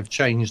apparently they've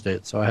changed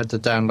it, so I had to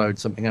download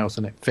something else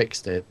and it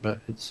fixed it. But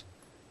it's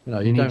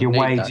you need your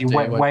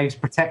Waves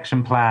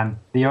protection plan.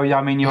 Your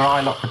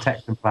iLock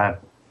protection plan.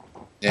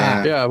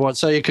 Yeah. Well,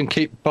 so you can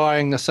keep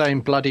buying the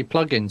same bloody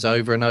plugins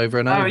over and over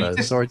and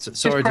over. Sorry to be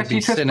cynical. You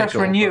just press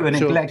renew and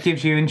it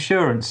gives you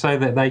insurance so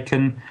that they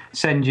can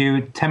send you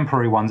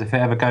temporary ones if it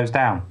ever goes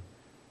down.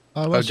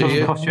 It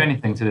doesn't cost you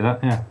anything to do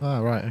that. Yeah.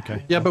 Oh, right.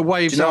 Okay. Yeah, but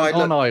Waves aren't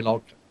on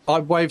iLock.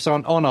 Waves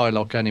aren't on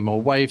iLock anymore.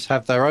 Waves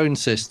have their own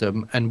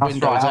system, and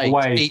Windows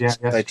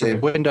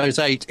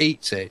 8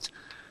 eats it.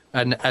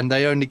 And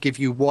they only give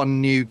you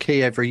one new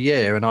key every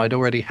year, and I'd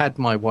already had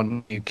my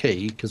one new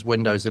key because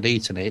Windows had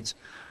eaten it.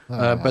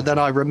 But then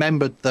I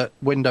remembered that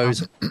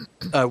Windows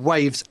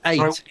Waves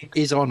 8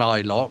 is on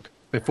iLock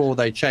before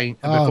they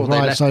changed they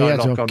left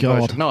iLock on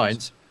version 9.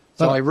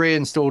 So I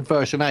reinstalled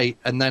version 8,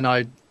 and then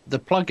the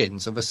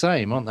plugins are the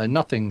same, aren't they?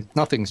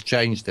 Nothing's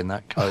changed in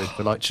that code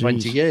for like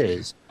 20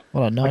 years.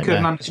 What a nightmare. I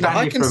couldn't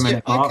understand you for a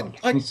minute,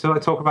 Mark. You sort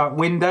of talk about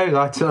Windows.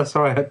 I was going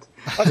to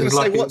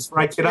say, what's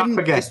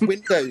this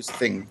Windows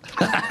thing?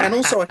 And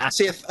also, I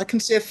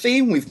can see a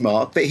theme with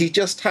Mark that he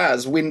just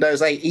has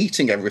Windows 8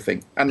 eating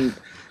everything. And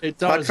I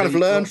kind of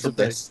learned from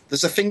this.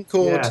 There's a thing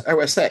called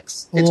OS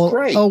X. It's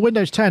great. Oh,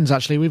 Windows 10s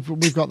actually.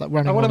 We've got that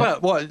running. What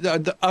about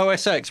the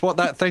OS X? What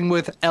that thing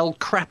with El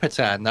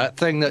Capitan? That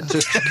thing that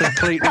just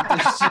completely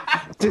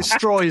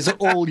destroys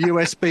all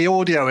USB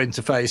audio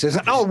interfaces.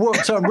 Oh,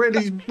 whoops! I'm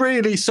really,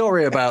 really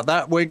sorry about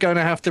that. We're going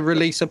to have to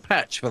release a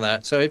patch for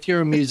that. So if you're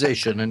a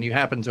musician and you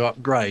happen to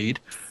upgrade.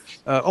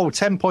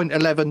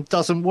 10.11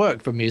 doesn't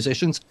work for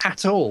musicians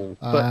at all.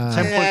 But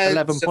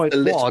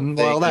 10.11.1,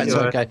 well, that's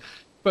okay.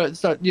 But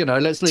so,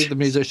 let's leave the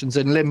musicians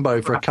in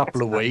limbo for a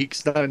couple of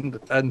weeks, and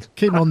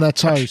keep them on their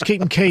toes, keep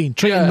them keen,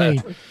 treat them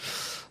mean.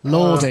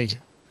 Lordy.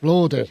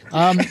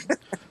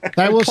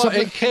 There was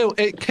something.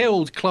 It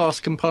killed class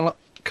compliant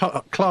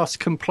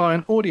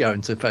audio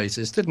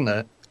interfaces, didn't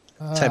it?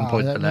 10.11.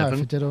 I don't know if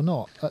it did or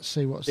not. Let's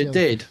see what's it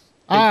did.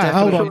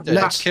 Hold on.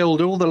 It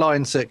killed all the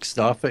Line 6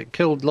 stuff. It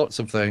killed lots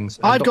of things.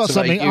 I've got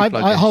something.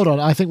 Hold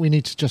on. I think we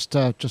need to just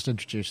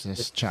introduce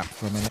this chap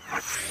for a minute.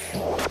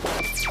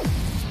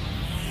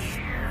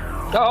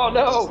 Oh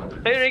no!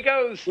 Here he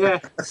goes. Yeah,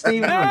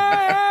 Stephen.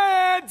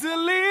 Adeline,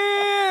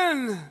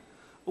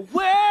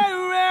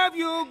 where have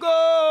you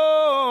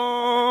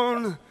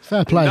gone?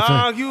 Fair play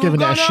for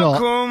giving it a shot.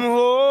 Come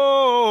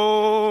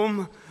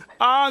home?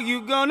 Are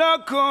you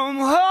gonna come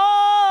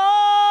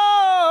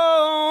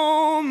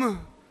home?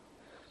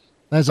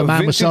 There's a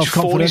man with vintage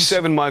self-confidence.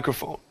 47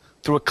 microphone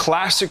through a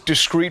classic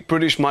discreet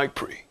British mic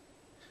pre.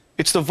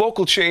 It's the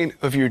vocal chain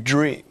of your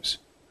dreams.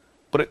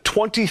 But at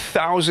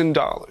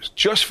 $20,000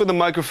 just for the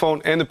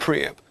microphone and the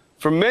preamp,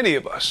 for many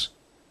of us,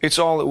 it's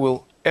all it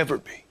will ever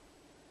be.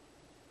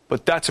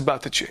 But that's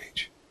about to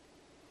change.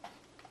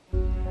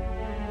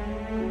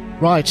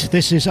 Right,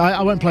 this is...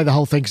 I won't play the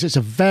whole thing because it's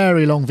a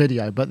very long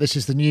video, but this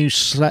is the new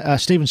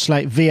Stephen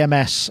Slate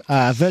VMS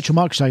virtual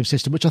microphone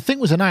system, which I think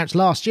was announced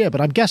last year,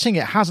 but I'm guessing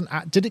it hasn't...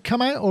 Did it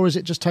come out, or is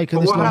it just taken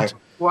this long?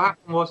 What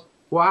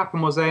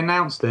happened was they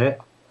announced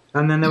it,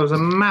 and then there was a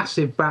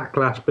massive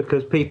backlash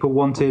because people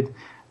wanted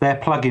their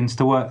plugins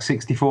to work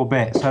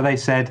 64-bit. So they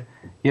said,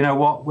 you know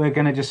what, we're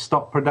going to just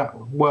stop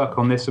work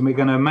on this, and we're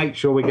going to make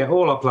sure we get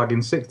all our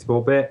plugins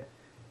 64-bit,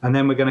 and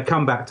then we're going to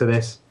come back to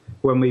this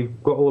when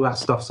we've got all that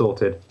stuff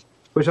sorted.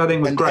 Which I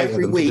think was great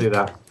of them to do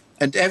that.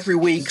 And every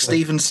week,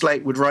 Stephen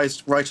Slate would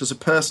write us a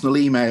personal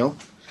email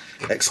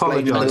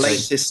explaining the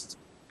latest,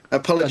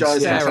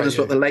 apologising and telling us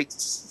what the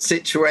latest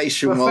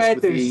situation was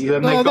with the...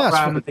 They got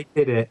round and they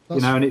did it,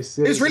 and it's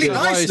really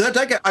nice. No,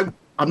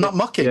 I'm not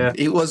mocking. Yeah.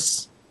 It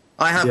was...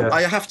 I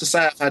have to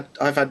say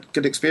I've had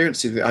good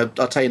experiences. I'll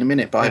tell you in a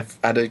minute, but I've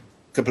had a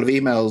couple of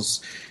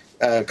emails,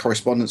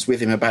 correspondence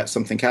with him about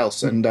something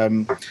else, and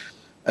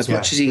as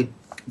much as he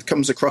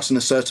comes across in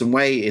a certain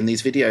way in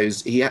these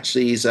videos, he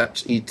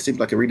seemed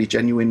like a really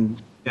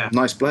genuine,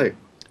 nice bloke.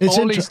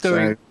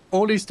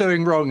 All he's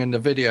doing wrong in the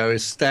video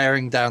is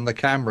staring down the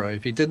camera.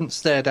 If he didn't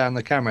stare down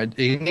the camera,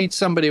 he needs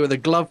somebody with a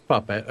glove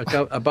puppet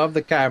above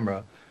the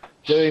camera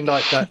doing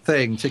like that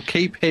thing to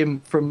keep him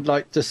from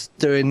like just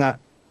doing that.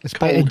 It's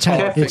quite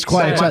intense. It's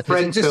quite intense. My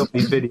friends film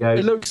these videos.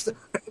 It looks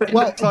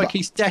like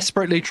he's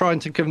desperately trying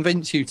to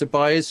convince you to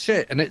buy his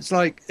shit, and it's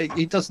like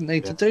he doesn't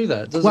need to do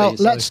that, does he? Well,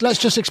 let's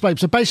just explain.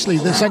 So basically,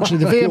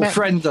 essentially, the VMS. Your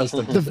friend does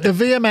them. The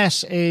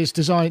VMS is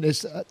designed.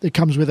 It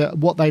comes with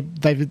what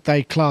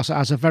they class it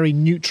as a very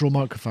neutral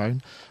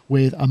microphone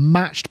with a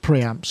matched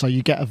preamp, so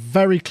you get a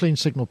very clean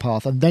signal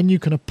path, and then you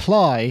can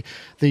apply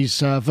these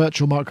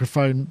virtual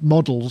microphone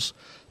models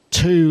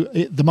to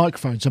the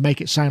microphone to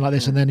make it sound like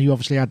this, and then you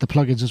obviously add the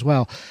plugins as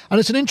well. And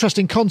it's an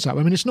interesting concept.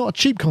 I mean, it's not a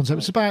cheap concept.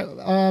 It's about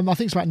I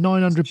think it's about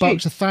 $900,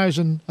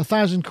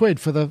 £1,000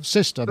 for the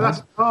system. But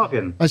that's a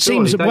bargain. It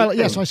seems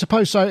yes, I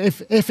suppose so.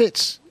 If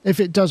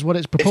it does what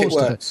it purports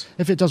to do,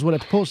 if it does what it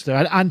purports to do,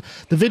 and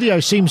the video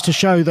seems to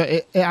show that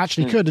it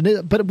actually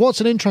could. But what's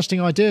an interesting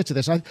idea to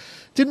this?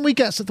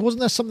 Wasn't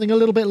there something a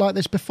little bit like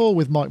this before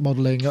with mic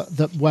modelling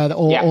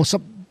or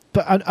some?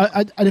 But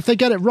and if they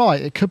get it right,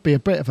 it could be a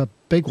bit of a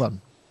big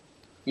one.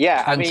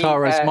 Yeah,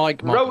 Antares mic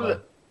modeler.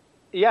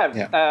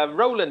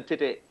 Roland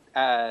did it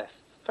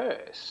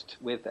first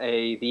with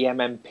the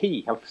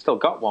MMP. I've still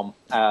got one,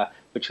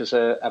 which was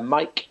a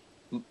mic.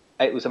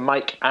 It was a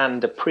mic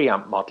and a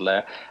preamp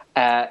modeler,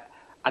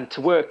 and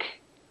to work,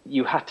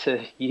 you had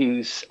to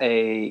use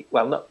you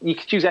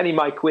could use any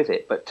mic with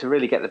it, but to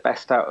really get the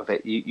best out of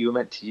it, you were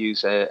meant to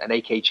use an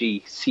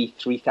AKG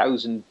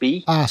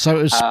C3000B. So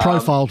it was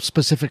profiled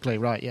specifically,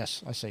 right?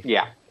 Yes, I see.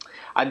 Yeah,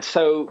 and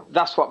so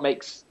that's what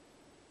makes.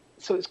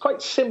 So it's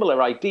quite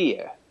similar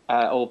idea,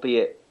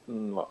 albeit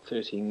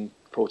 13,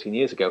 14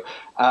 years ago.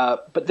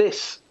 But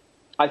this,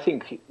 I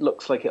think,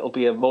 looks like it'll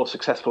be a more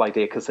successful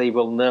idea because they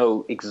will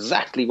know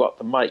exactly what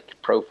the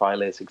mic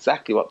profile is,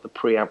 exactly what the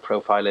preamp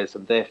profile is,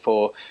 and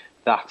therefore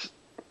that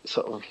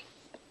sort of,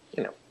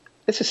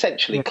 it's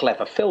essentially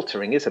clever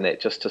filtering, isn't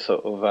it? Just to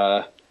sort of...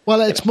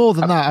 well, it's more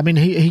than that. I mean,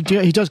 he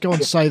does go on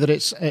to say that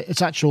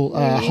it's actual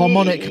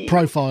harmonic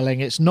profiling.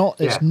 It's not.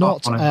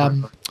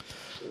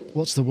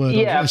 What's the word?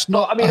 Yeah, it's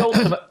not.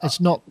 It's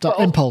not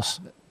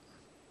impulse.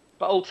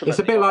 But ultimately, it's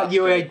a bit like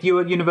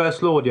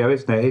Universal Audio,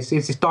 isn't it?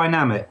 It's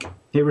dynamic.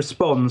 It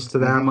responds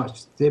to how much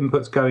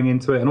input's going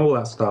into it and all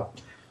that stuff.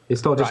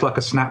 It's not just like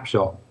a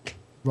snapshot.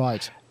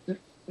 Right.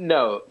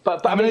 No,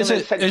 but I mean, is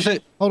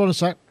it? Hold on a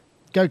sec.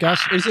 Go, Gaz.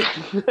 Is it?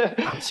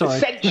 Sorry.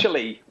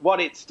 Essentially, what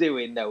it's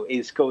doing though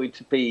is going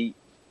to be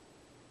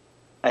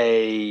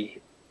a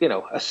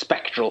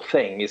spectral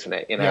thing, isn't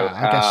it? Yeah,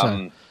 I guess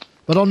so.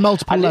 But on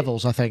multiple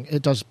levels, I think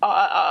it does.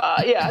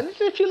 Yeah, and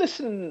if you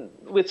listen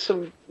with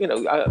some,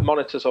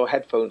 monitors or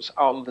headphones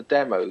on the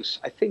demos,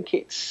 I think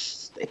it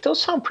does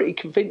sound pretty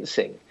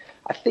convincing.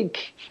 I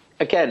think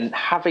again,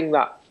 having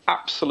that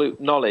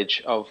absolute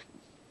knowledge of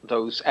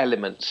those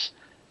elements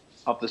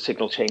of the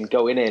signal chain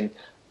going in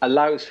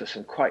allows for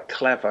some quite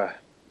clever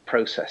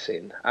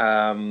processing.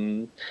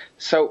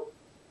 So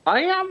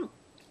I am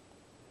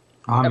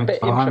a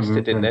bit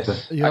interested in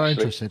this. You're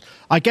interested.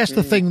 I guess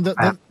the thing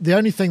that the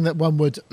only thing that one would